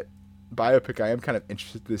biopic I am kind of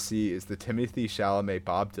interested to see is the Timothée Chalamet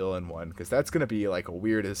Bob Dylan one, because that's gonna be like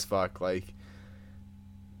weird as fuck. Like,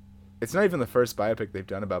 it's not even the first biopic they've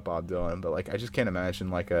done about Bob Dylan, but like I just can't imagine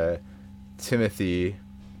like a Timothy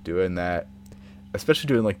doing that, especially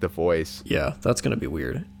doing like the voice. Yeah, that's gonna be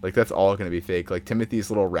weird. Like that's all gonna be fake. Like Timothy's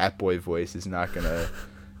little rat boy voice is not gonna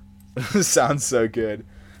sound so good.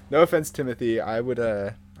 No offense, Timothy. I'd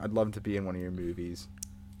love to be in one of your movies.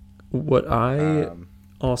 What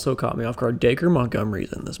also caught me off guard, Dacre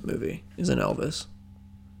Montgomery's in this movie. Is in Elvis.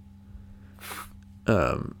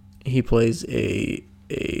 He plays I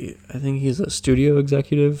think he's a studio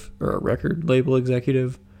executive or a record label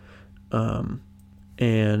executive,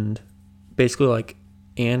 and basically like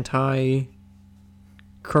anti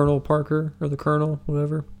Colonel Parker or the Colonel,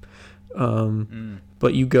 whatever.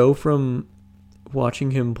 But you go from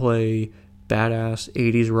watching him play badass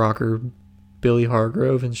 80s rocker Billy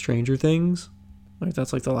Hargrove in Stranger Things, like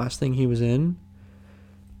that's like the last thing he was in,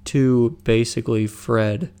 to basically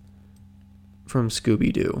Fred from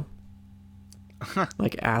Scooby-Doo.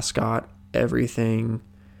 Like ascot, everything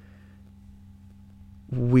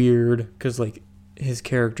weird, because like his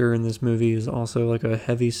character in this movie is also like a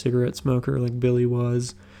heavy cigarette smoker like Billy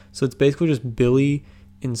was. So it's basically just Billy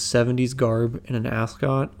in 70s garb and an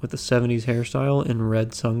ascot with a 70s hairstyle and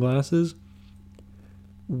red sunglasses.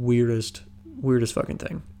 Weirdest fucking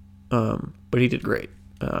thing. But he did great.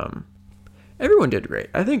 Everyone did great.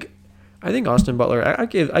 I think Austin Butler, I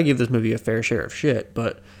give this movie a fair share of shit,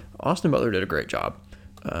 but Austin Butler did a great job.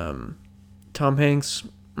 Tom Hanks,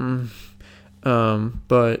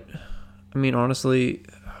 but I mean, honestly,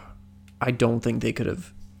 I don't think they could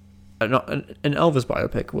have. An Elvis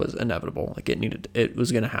biopic was inevitable. Like it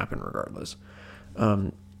was going to happen regardless.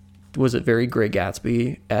 Was it very Great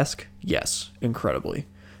Gatsby-esque? Yes, incredibly.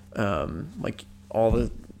 Like all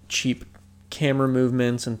the cheap camera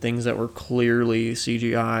movements and things that were clearly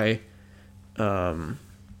CGI.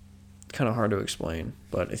 Kind of hard to explain,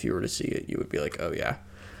 but if you were to see it, you would be like, oh yeah.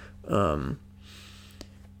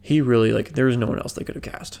 He really, like, there was no one else they could have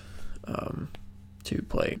cast to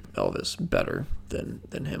play Elvis better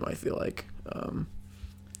than him, I feel like.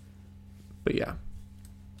 But yeah.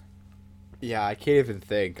 Yeah, I can't even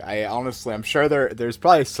think. I'm sure there's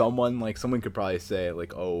probably someone could probably say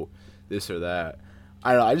like, oh, this or that.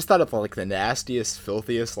 I don't know. I just thought of like the nastiest,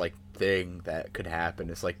 filthiest like thing that could happen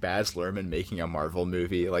is like Baz Luhrmann making a Marvel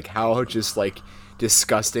movie. Like how just like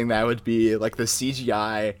disgusting that would be. Like the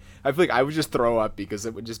CGI. I feel like I would just throw up because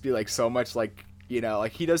it would just be like so much like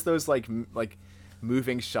like he does those like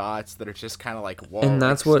moving shots that are just kind of like whoa. And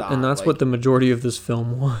that's what the majority of this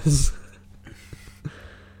film was.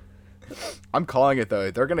 I'm calling it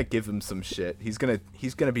though. They're gonna give him some shit. He's gonna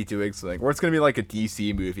be doing something, or it's gonna be like a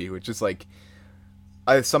DC movie, which is like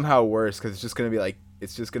somehow worse because it's just gonna be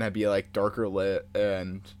like darker lit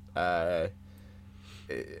and I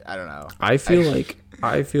don't know. I feel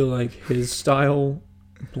like his style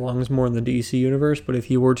belongs more in the DC universe, but if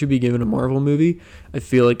he were to be given a Marvel movie, I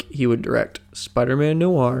feel like he would direct Spider-Man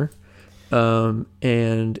Noir,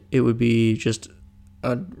 and it would be just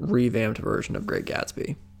a revamped version of Great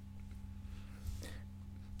Gatsby.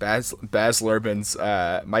 Baz Luhrmann's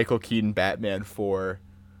Michael Keaton Batman 4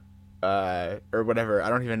 or whatever. I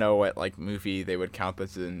don't even know what like movie they would count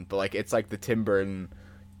this in, but like it's like the Tim Burton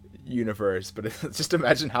universe. But just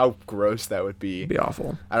imagine how gross that would be. It'd be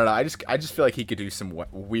awful. I don't know. I just feel like he could do some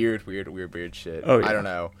weird shit. Oh yeah. I don't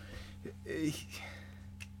know.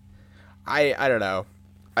 I don't know.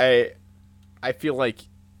 I feel like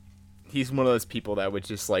he's one of those people that would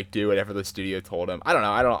just like do whatever the studio told him. I don't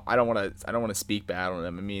know. I don't want to speak bad on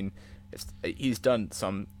him. I mean, he's done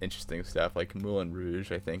some interesting stuff like Moulin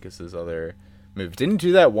Rouge. I think is his other movie. Didn't he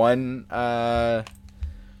do that one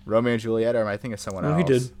Romeo and Juliet, or I think it's someone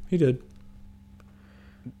else. He did.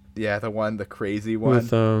 Yeah, the crazy one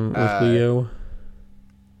with Leo.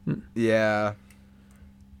 Yeah.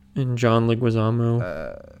 And John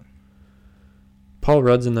Leguizamo. Paul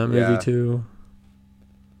Rudd's in that movie too.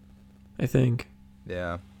 I think.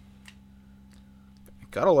 Yeah.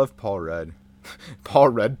 Gotta love Paul Rudd. Paul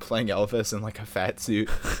Rudd playing Elvis in like a fat suit.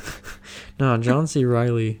 Nah, John C.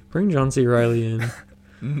 Reilly. Bring John C. Reilly in.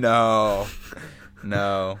 No.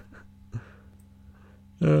 Oh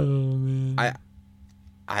man.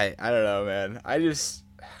 I don't know, man. I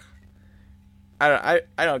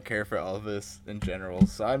don't care for Elvis in general,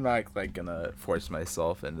 so I'm not like gonna force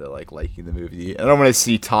myself into like liking the movie. I don't want to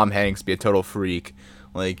see Tom Hanks be a total freak.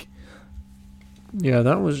 Like, yeah,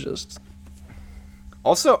 that was just.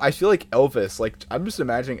 Also, I feel like Elvis. Like, I'm just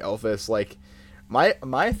imagining Elvis. Like,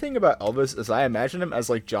 my thing about Elvis is I imagine him as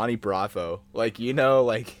like Johnny Bravo. Like,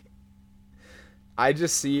 like. I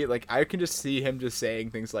can just see him just saying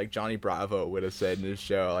things like Johnny Bravo would have said in his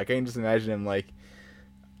show. Like, I can just imagine him like.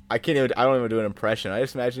 I don't even do an impression. I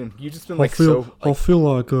just imagine him. You just been like I feel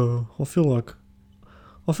like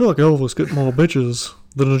Elvis getting more bitches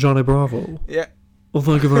than a Johnny Bravo. Yeah. Well,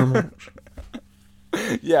 thank you very much.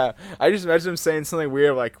 Yeah, I just imagine him saying something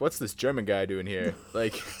weird like, "What's this German guy doing here?"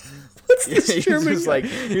 Like, what's this German guy?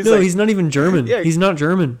 He's not even German. Yeah, he's not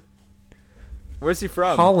German. Where's he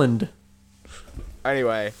from? Holland.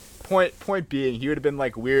 Anyway, point being, he would have been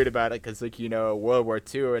like weird about it because World War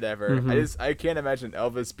II or whatever. Mm-hmm. I can't imagine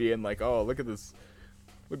Elvis being like, "Oh, look at this."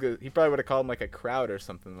 He probably would have called him like a crowd or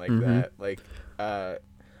something like that. Like,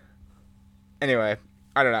 anyway,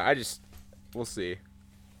 I don't know. We'll see.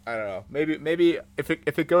 I don't know. Maybe if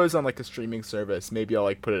it goes on like a streaming service, maybe I'll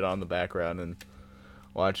like put it on the background and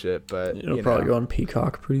watch it. But it'll probably go on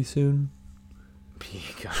Peacock pretty soon.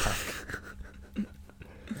 Peacock.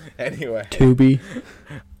 Anyway. Tubi.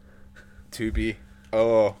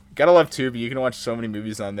 Oh, gotta love Tubi. You can watch so many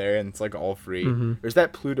movies on there, and it's like all free. Mm-hmm. Or is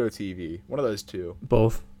that Pluto TV? One of those two.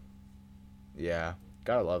 Both. Yeah,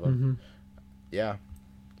 gotta love them. Mm-hmm. Yeah.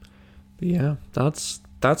 But yeah, that's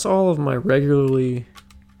all of my regularly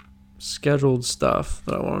scheduled stuff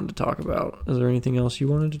that I wanted to talk about. Is there anything else you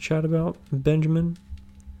wanted to chat about, Benjamin?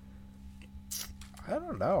 I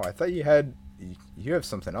don't know. I thought you have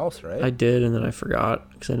something else, right? I did, and then I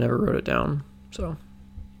forgot because I never wrote it down. So.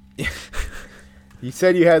 You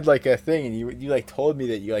said you had like a thing, and you like told me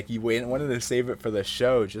that you wanted to save it for the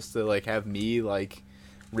show just to like have me like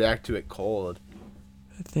react to it cold.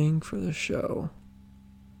 A thing for the show.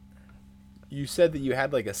 You said that you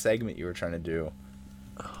had like a segment you were trying to do.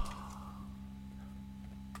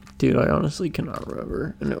 Dude, I honestly cannot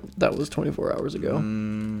remember. And that was 24 hours ago.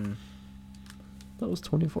 That was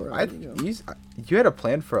 24 hours ago. You had a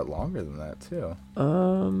plan for it longer than that too.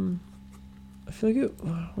 I feel like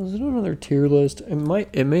was it another tier list? It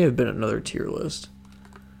may have been another tier list.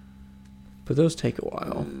 But those take a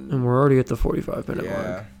while, and we're already at the 45-minute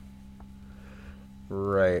mark.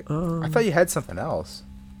 Right. I thought you had something else.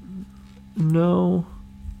 No.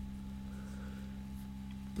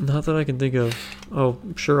 Not that I can think of. Oh,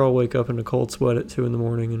 I'm sure I'll wake up in a cold sweat at 2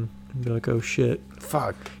 a.m. and be like, "Oh shit!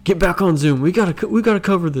 Fuck. Get back on Zoom. We gotta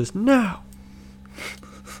cover this now."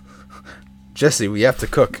 Jesse, we have to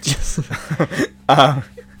cook. I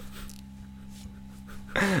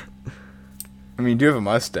mean, you do have a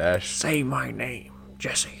mustache. Say my name,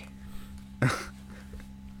 Jesse.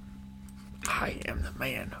 I am the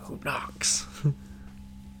man who knocks.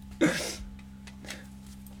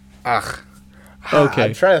 Ugh. Okay.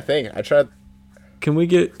 I'm trying to think. Can we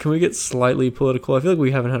get slightly political? I feel like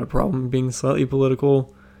we haven't had a problem being slightly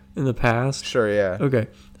political in the past. Sure, yeah. Okay.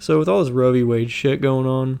 So with all this Roe v. Wade shit going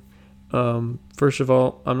on, first of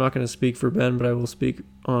all, I'm not going to speak for Ben, but I will speak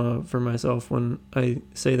for myself when I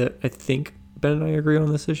say that I think Ben and I agree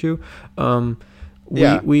on this issue. We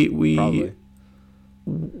probably.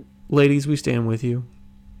 Ladies, we stand with you.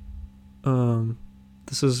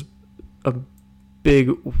 This is a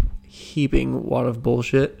big heaping wad of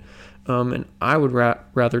bullshit. And I would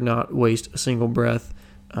rather not waste a single breath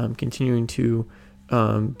continuing to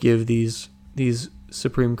give these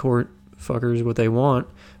Supreme Court fuckers what they want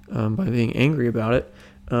by being angry about it.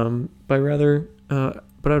 But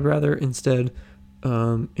I'd rather instead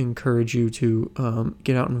encourage you to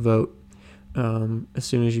get out and vote as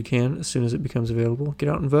soon as you can, as soon as it becomes available. Get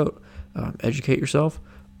out and vote. Educate yourself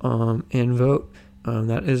and vote.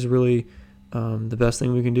 That is really the best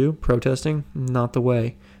thing we can do. Protesting, not the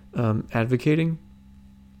way. Advocating,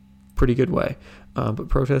 pretty good way. But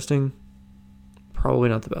protesting, probably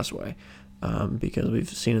not the best way. Because we've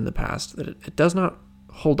seen in the past that it does not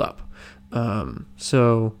hold up.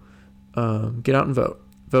 So get out and vote.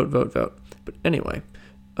 Vote. But anyway,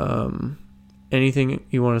 anything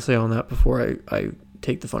you want to say on that before I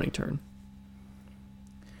take the funny turn?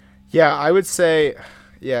 Yeah, I would say,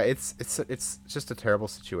 yeah, it's just a terrible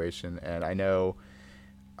situation, and I know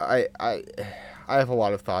I have a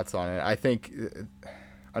lot of thoughts on it. I think,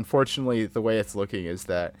 unfortunately, the way it's looking is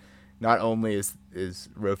that not only is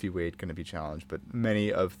Roe v. Wade going to be challenged, but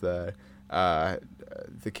many of the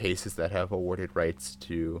cases that have awarded rights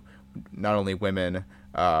to not only women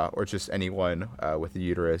or just anyone with a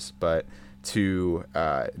uterus, but to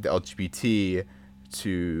the LGBT,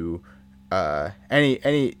 to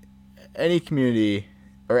any community,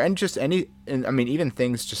 or even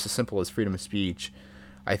things just as simple as freedom of speech,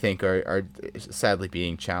 I think are sadly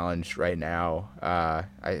being challenged right now.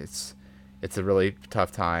 It's a really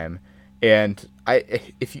tough time, and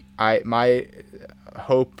my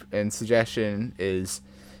hope and suggestion is,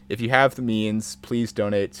 if you have the means, please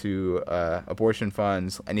donate to abortion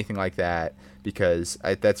funds, anything like that, because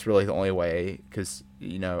that's really the only way. Because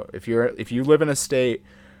if you live in a state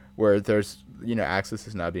where there's access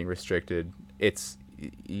is not being restricted, it's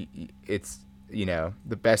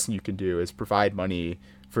the best thing you can do is provide money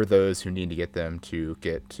for those who need to get them to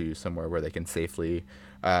get to somewhere where they can safely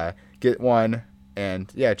get one.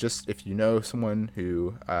 And yeah, just if you know someone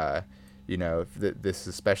who this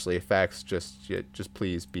especially affects, just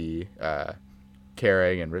please be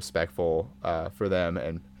caring and respectful for them,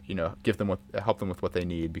 and help them with what they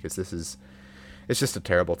need, because it's just a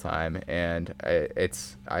terrible time, and I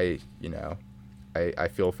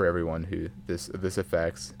feel for everyone who this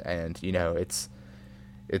affects, and it's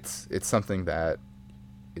something that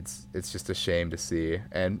it's just a shame to see.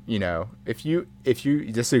 And if you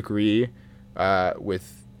disagree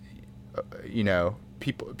with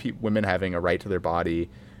women having a right to their body,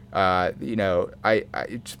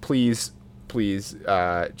 please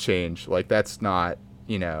change. Like, that's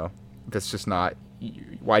just not.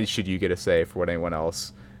 Why should you get a say for what anyone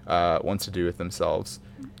else wants to do with themselves?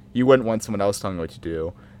 You wouldn't want someone else telling you what to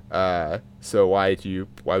do. So why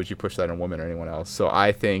would you push that on women or anyone else? So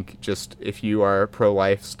I think, just if you are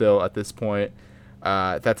pro-life still at this point,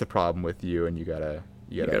 that's a problem with you, and you gotta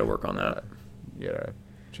work on that. You gotta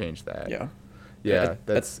change that. Yeah.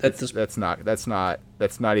 That's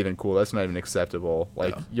not even cool. That's not even acceptable.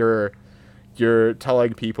 Like, you're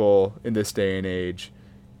telling people in this day and age,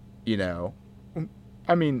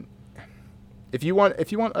 I mean, if you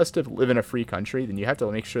want us to live in a free country, then you have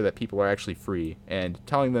to make sure that people are actually free, and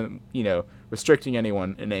telling them, restricting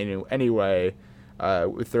anyone in any way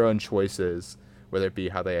with their own choices, whether it be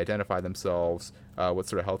how they identify themselves, what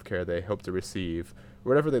sort of health care they hope to receive,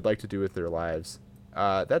 whatever they'd like to do with their lives,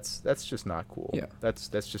 that's just not cool. Yeah. That's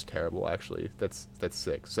just terrible, actually. That's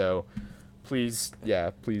sick. So please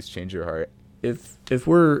change your heart. If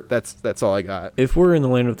we're that's all I got. If we're in the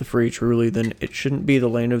land of the free truly, then it shouldn't be the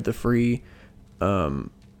land of the free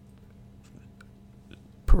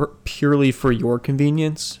purely for your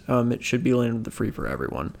convenience. It should be land of the free for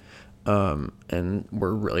everyone. And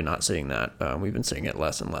we're really not seeing that. We've been seeing it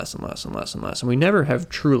less and less and less and less and less, and we never have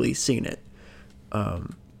truly seen it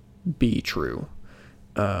be true.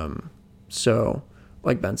 So,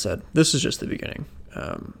 like Ben said, this is just the beginning.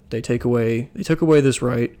 They took away this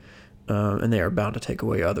right, and they are bound to take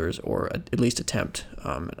away others, or at least attempt.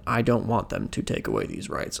 I don't want them to take away these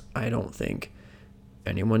rights. I don't think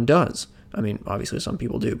anyone does. I mean, obviously some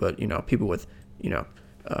people do, but people with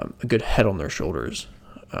a good head on their shoulders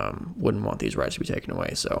wouldn't want these rights to be taken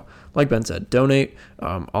away. So, like Ben said, donate.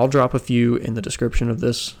 I'll drop a few in the description of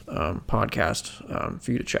this podcast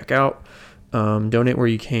for you to check out. Donate where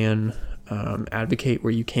you can, advocate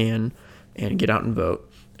where you can, and get out and vote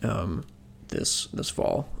this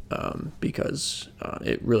fall because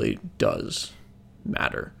it really does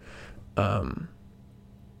matter.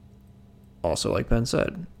 Also, like Ben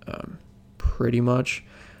said, pretty much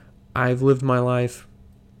I've lived my life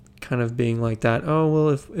kind of being like that. Oh, well,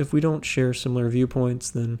 if we don't share similar viewpoints,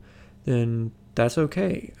 then that's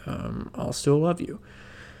okay. I'll still love you.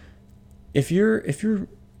 If you're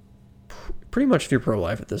pretty much if you're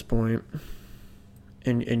pro-life at this point,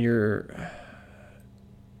 and you're,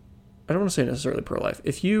 I don't want to say necessarily pro-life.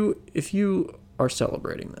 If you are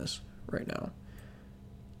celebrating this right now,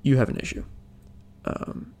 you have an issue.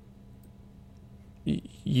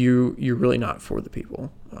 You're really not for the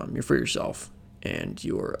people. You're for yourself and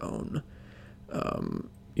your own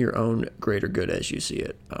greater good as you see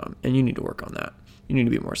it. And you need to work on that. You need to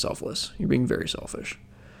be more selfless. You're being very selfish.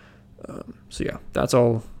 So yeah, that's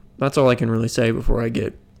all I can really say before I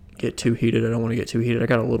get too heated. I don't want to get too heated. I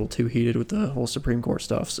got a little too heated with the whole Supreme Court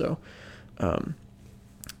stuff. So,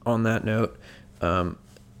 on that note, the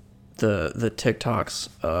TikToks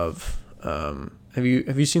of, have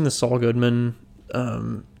you seen the Saul Goodman,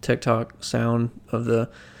 TikTok sound of the,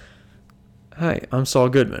 "Hi, I'm Saul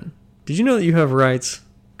Goodman. Did you know that you have rights?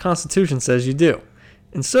 Constitution says you do,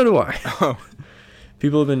 and so do I." Oh.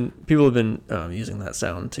 People have been using that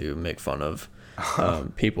sound to make fun of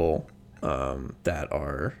people that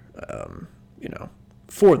are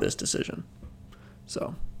for this decision.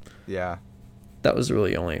 So Yeah. that was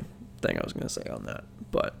really the only thing I was going to say on that.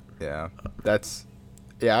 But yeah, I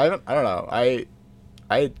don't know. I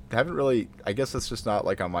haven't really. I guess it's just not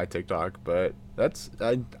like on my TikTok, but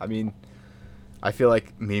I mean, I feel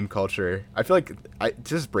like meme culture. I feel like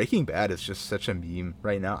just Breaking Bad is just such a meme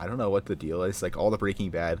right now. I don't know what the deal is. Like all the Breaking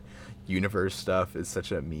Bad universe stuff is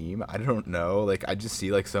such a meme. I don't know. Like I just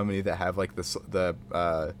see like so many that have like the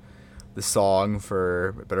song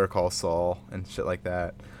for Better Call Saul and shit like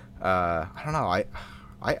that. I don't know.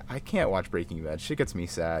 I can't watch Breaking Bad. Shit gets me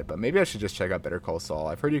sad. But maybe I should just check out Better Call Saul.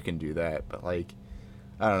 I've heard you can do that, but like,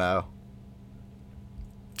 I don't know.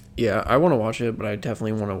 yeah, I want to watch it, but I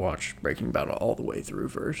definitely want to watch Breaking Bad all the way through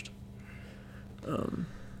first.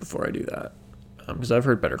 Before I do that, because I've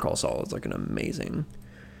heard Better Call Saul is like an amazing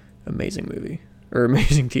movie or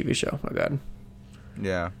amazing TV show. My bad.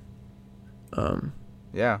 Yeah.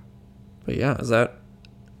 Yeah. But yeah, is that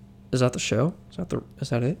the show? Is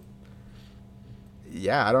that it?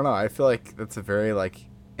 Yeah, I don't know. I feel like that's a very like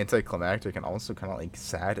anticlimactic and also kind of like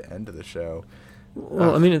sad end to the show.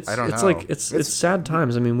 Well, I mean, it's know. like it's sad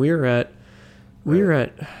times. I mean, we're at. I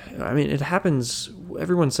mean, it happens.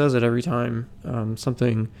 Everyone says it every time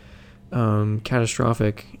something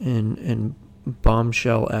catastrophic and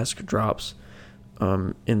bombshell-esque drops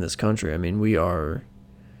in this country. I mean, we are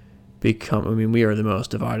the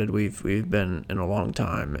most divided we've been in a long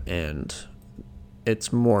time, and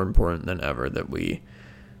it's more important than ever that we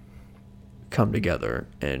come together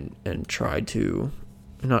and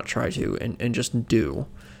just do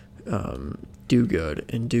good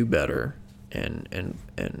and do better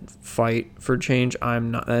and fight for change.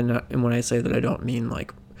 And when I say that, I don't mean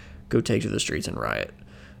like go take to the streets and riot,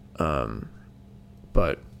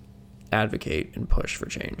 but advocate and push for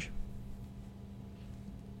change.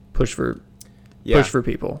 Push for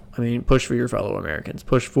people. I mean, push for your fellow Americans.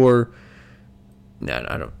 Push for.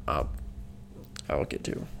 I'll get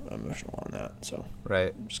too emotional on that. So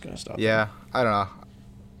right, I'm just gonna stop. Yeah, I don't know.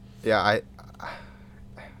 Yeah,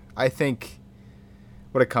 I think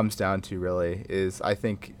what it comes down to really is I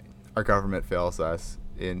think our government fails us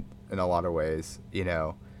in a lot of ways. You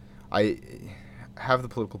know, I have the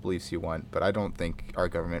political beliefs you want, but I don't think our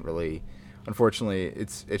government really, unfortunately,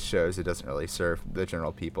 it shows it doesn't really serve the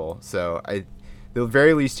general people. So the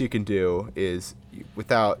very least you can do is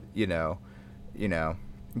without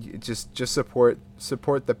just support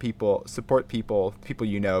the people, support people people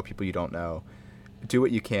you don't know. Do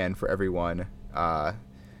what you can for everyone.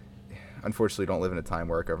 Unfortunately, don't live in a time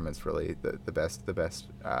where our government's really the best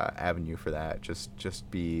avenue for that.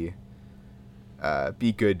 Just be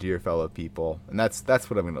be good to your fellow people, and that's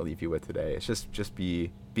what I'm gonna leave you with today. It's just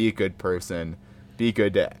be a good person, be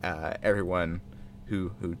good to everyone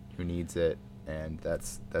who needs it, and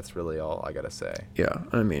that's really all I gotta say. Yeah,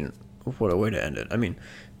 I mean, what a way to end it. I mean,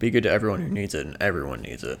 be good to everyone who needs it, and everyone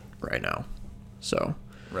needs it right now. So,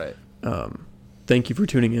 Right. Thank you for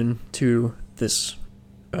tuning in to this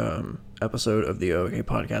episode of the OK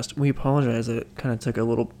podcast. We apologize that it kind of took a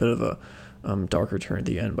little bit of a darker turn at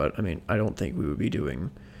the end, but I mean, I don't think we would be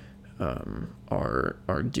doing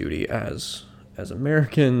our duty as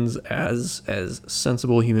Americans, as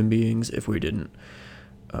sensible human beings, if we didn't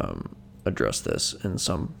address this in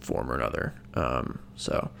some form or another.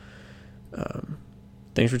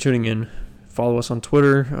 Thanks for tuning in. Follow us on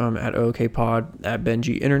Twitter at OKPod, at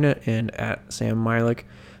Benji Internet, and at Sam Milik.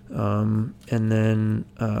 And then,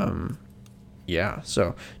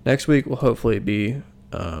 so next week will hopefully be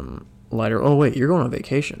lighter. Oh, wait, you're going on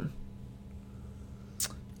vacation.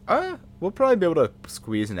 We'll probably be able to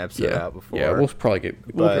squeeze an episode out before. Yeah, we'll probably be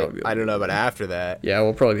I don't know about after that. Yeah,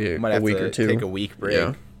 we'll probably be might a have week to or two. take a week break.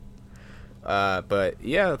 Yeah. But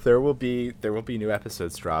yeah, there will be new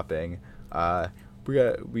episodes dropping.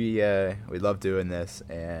 We love doing this,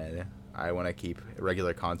 and I want to keep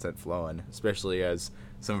regular content flowing, especially as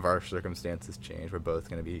some of our circumstances change. We're both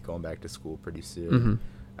going to be going back to school pretty soon,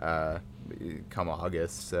 come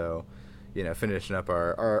August. So, finishing up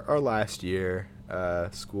our last year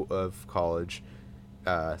school of college.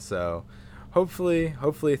 So hopefully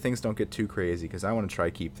things don't get too crazy, because I want to try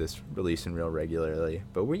to keep this releasing real regularly.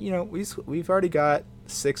 But we've already got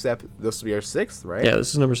 6 this will be our 6th, right? Yeah,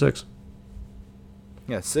 this is number 6.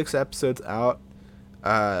 Yeah, 6 episodes out.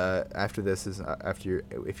 After this is if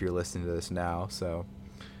you're listening to this now, so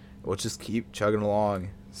we'll just keep chugging along.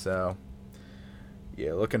 So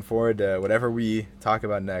yeah, looking forward to whatever we talk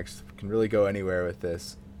about next. We can really go anywhere with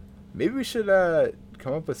this. Maybe we should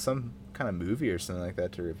come up with some kind of movie or something like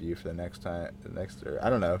that to review for the next time. Or I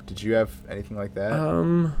don't know. Did you have anything like that?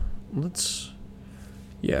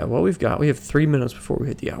 We have 3 minutes before we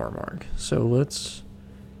hit the hour mark. So let's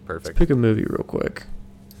pick a movie real quick.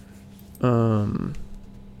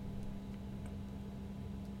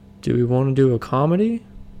 Do we want to do a comedy?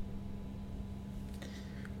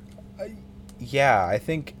 Yeah, I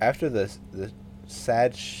think after the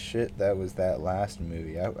sad shit that was that last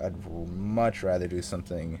movie, I'd much rather do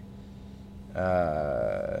something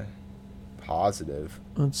positive.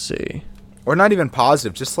 Let's see. Or not even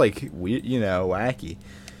positive, just like wacky.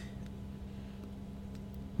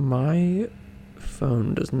 My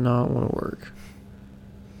phone does not want to work.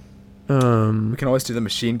 We can always do the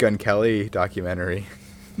Machine Gun Kelly documentary.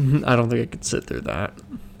 I don't think I could sit through that.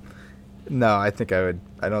 No, I think I would.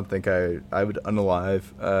 I don't think I would unalive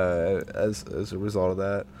as a result of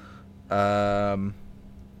that.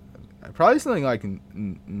 Probably something like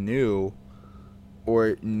new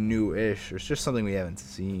or newish, or it's just something we haven't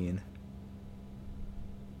seen.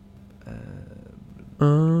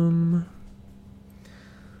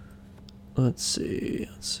 Let's see.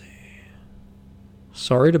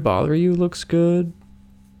 Sorry to Bother You looks good.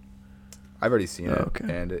 I've already seen it, okay.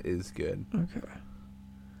 And it is good. Okay.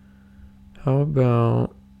 How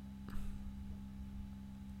about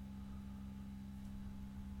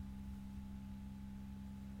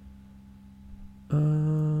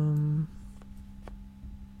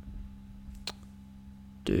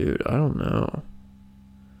dude, I don't know.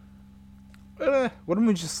 Why don't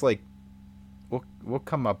we just we'll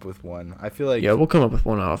come up with one. I feel like we'll come up with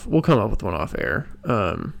one off. We'll come up with one off air.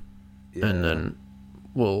 And then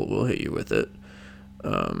we'll hit you with it.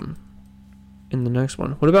 In the next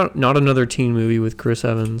one. What about Not Another Teen Movie with Chris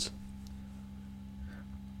Evans?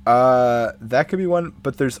 That could be one,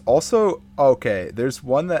 but there's also there's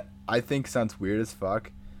one that I think sounds weird as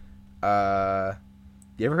fuck. You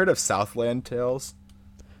ever heard of Southland Tales?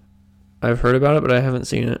 I've heard about it, but I haven't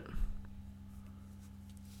seen it.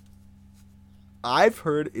 I've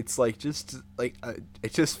heard it's it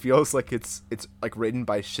just feels like it's like written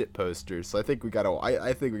by shit posters. So I think we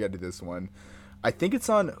gotta do this one. I think it's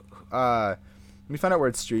on. Let me find out where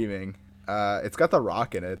it's streaming. It's got The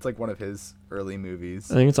Rock in it. It's like one of his early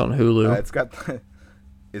movies. I think it's on Hulu. It's got.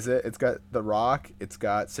 Is it? It's got The Rock. It's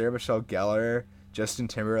got Sarah Michelle Gellar, Justin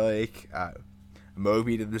Timberlake,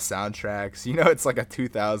 Moby to the soundtracks. It's like a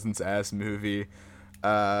 2000s ass movie.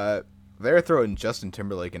 They were throwing Justin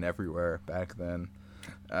Timberlake in everywhere back then.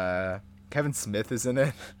 Kevin Smith is in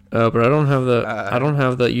it. But I don't have the. I don't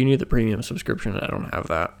have the. You need the premium subscription. I don't have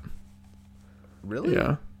that. Really?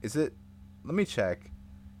 Yeah. Is it? Let me check.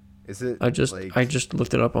 Is it? I just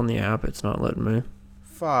looked it up on the app. It's not letting me.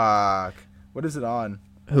 Fuck. What is it on?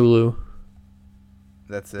 Hulu.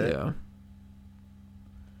 That's it. Yeah.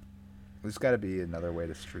 There's got to be another way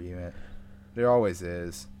to stream it. There always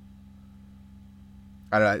is.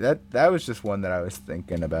 I don't know. That was just one that I was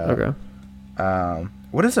thinking about. Okay.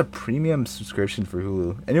 What is a premium subscription for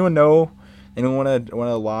Hulu? Anyone know? Anyone want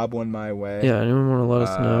to lob one my way? Yeah, anyone want to let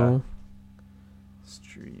us know?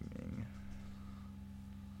 Streaming.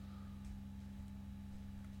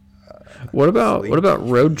 What about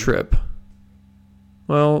Road Trip?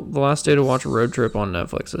 Well, the last day to watch Road Trip on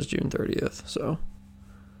Netflix is June 30th. So.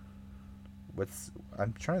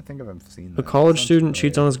 I'm trying to think if I've seen A that. college student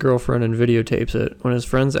cheats on his girlfriend and videotapes it. When his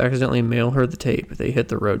friends accidentally mail her the tape, they hit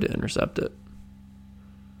the road to intercept it.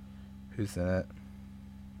 Who's in it?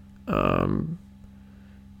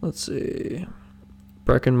 Let's see.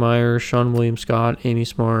 Breckin Meyer, Sean William Scott, Amy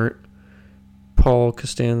Smart, Paul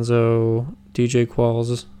Costanzo, DJ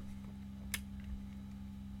Qualls.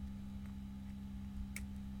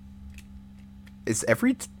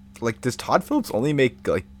 Does Todd Phillips only make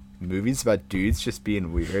like movies about dudes just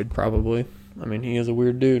being weird? Probably. I mean, he is a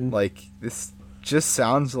weird dude. Like, this just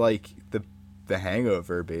sounds like the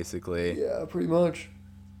Hangover, basically. Yeah, pretty much.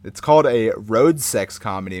 It's called a road sex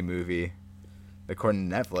comedy movie, according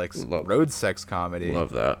to Netflix. Road sex comedy.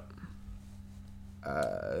 Love that.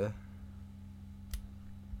 I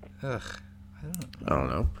don't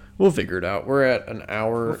know. We'll figure it out. We're at an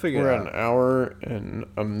hour. We're at an hour and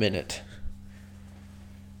a minute.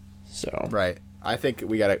 So. Right. I think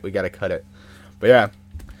we gotta cut it. But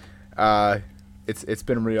yeah, it's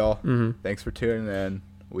been real. Mm-hmm. Thanks for tuning in.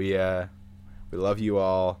 We love you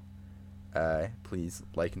all. Please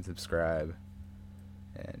like and subscribe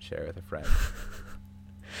and share with a friend.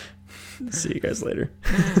 See you guys later.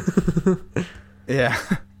 Yeah.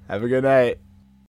 Have a good night.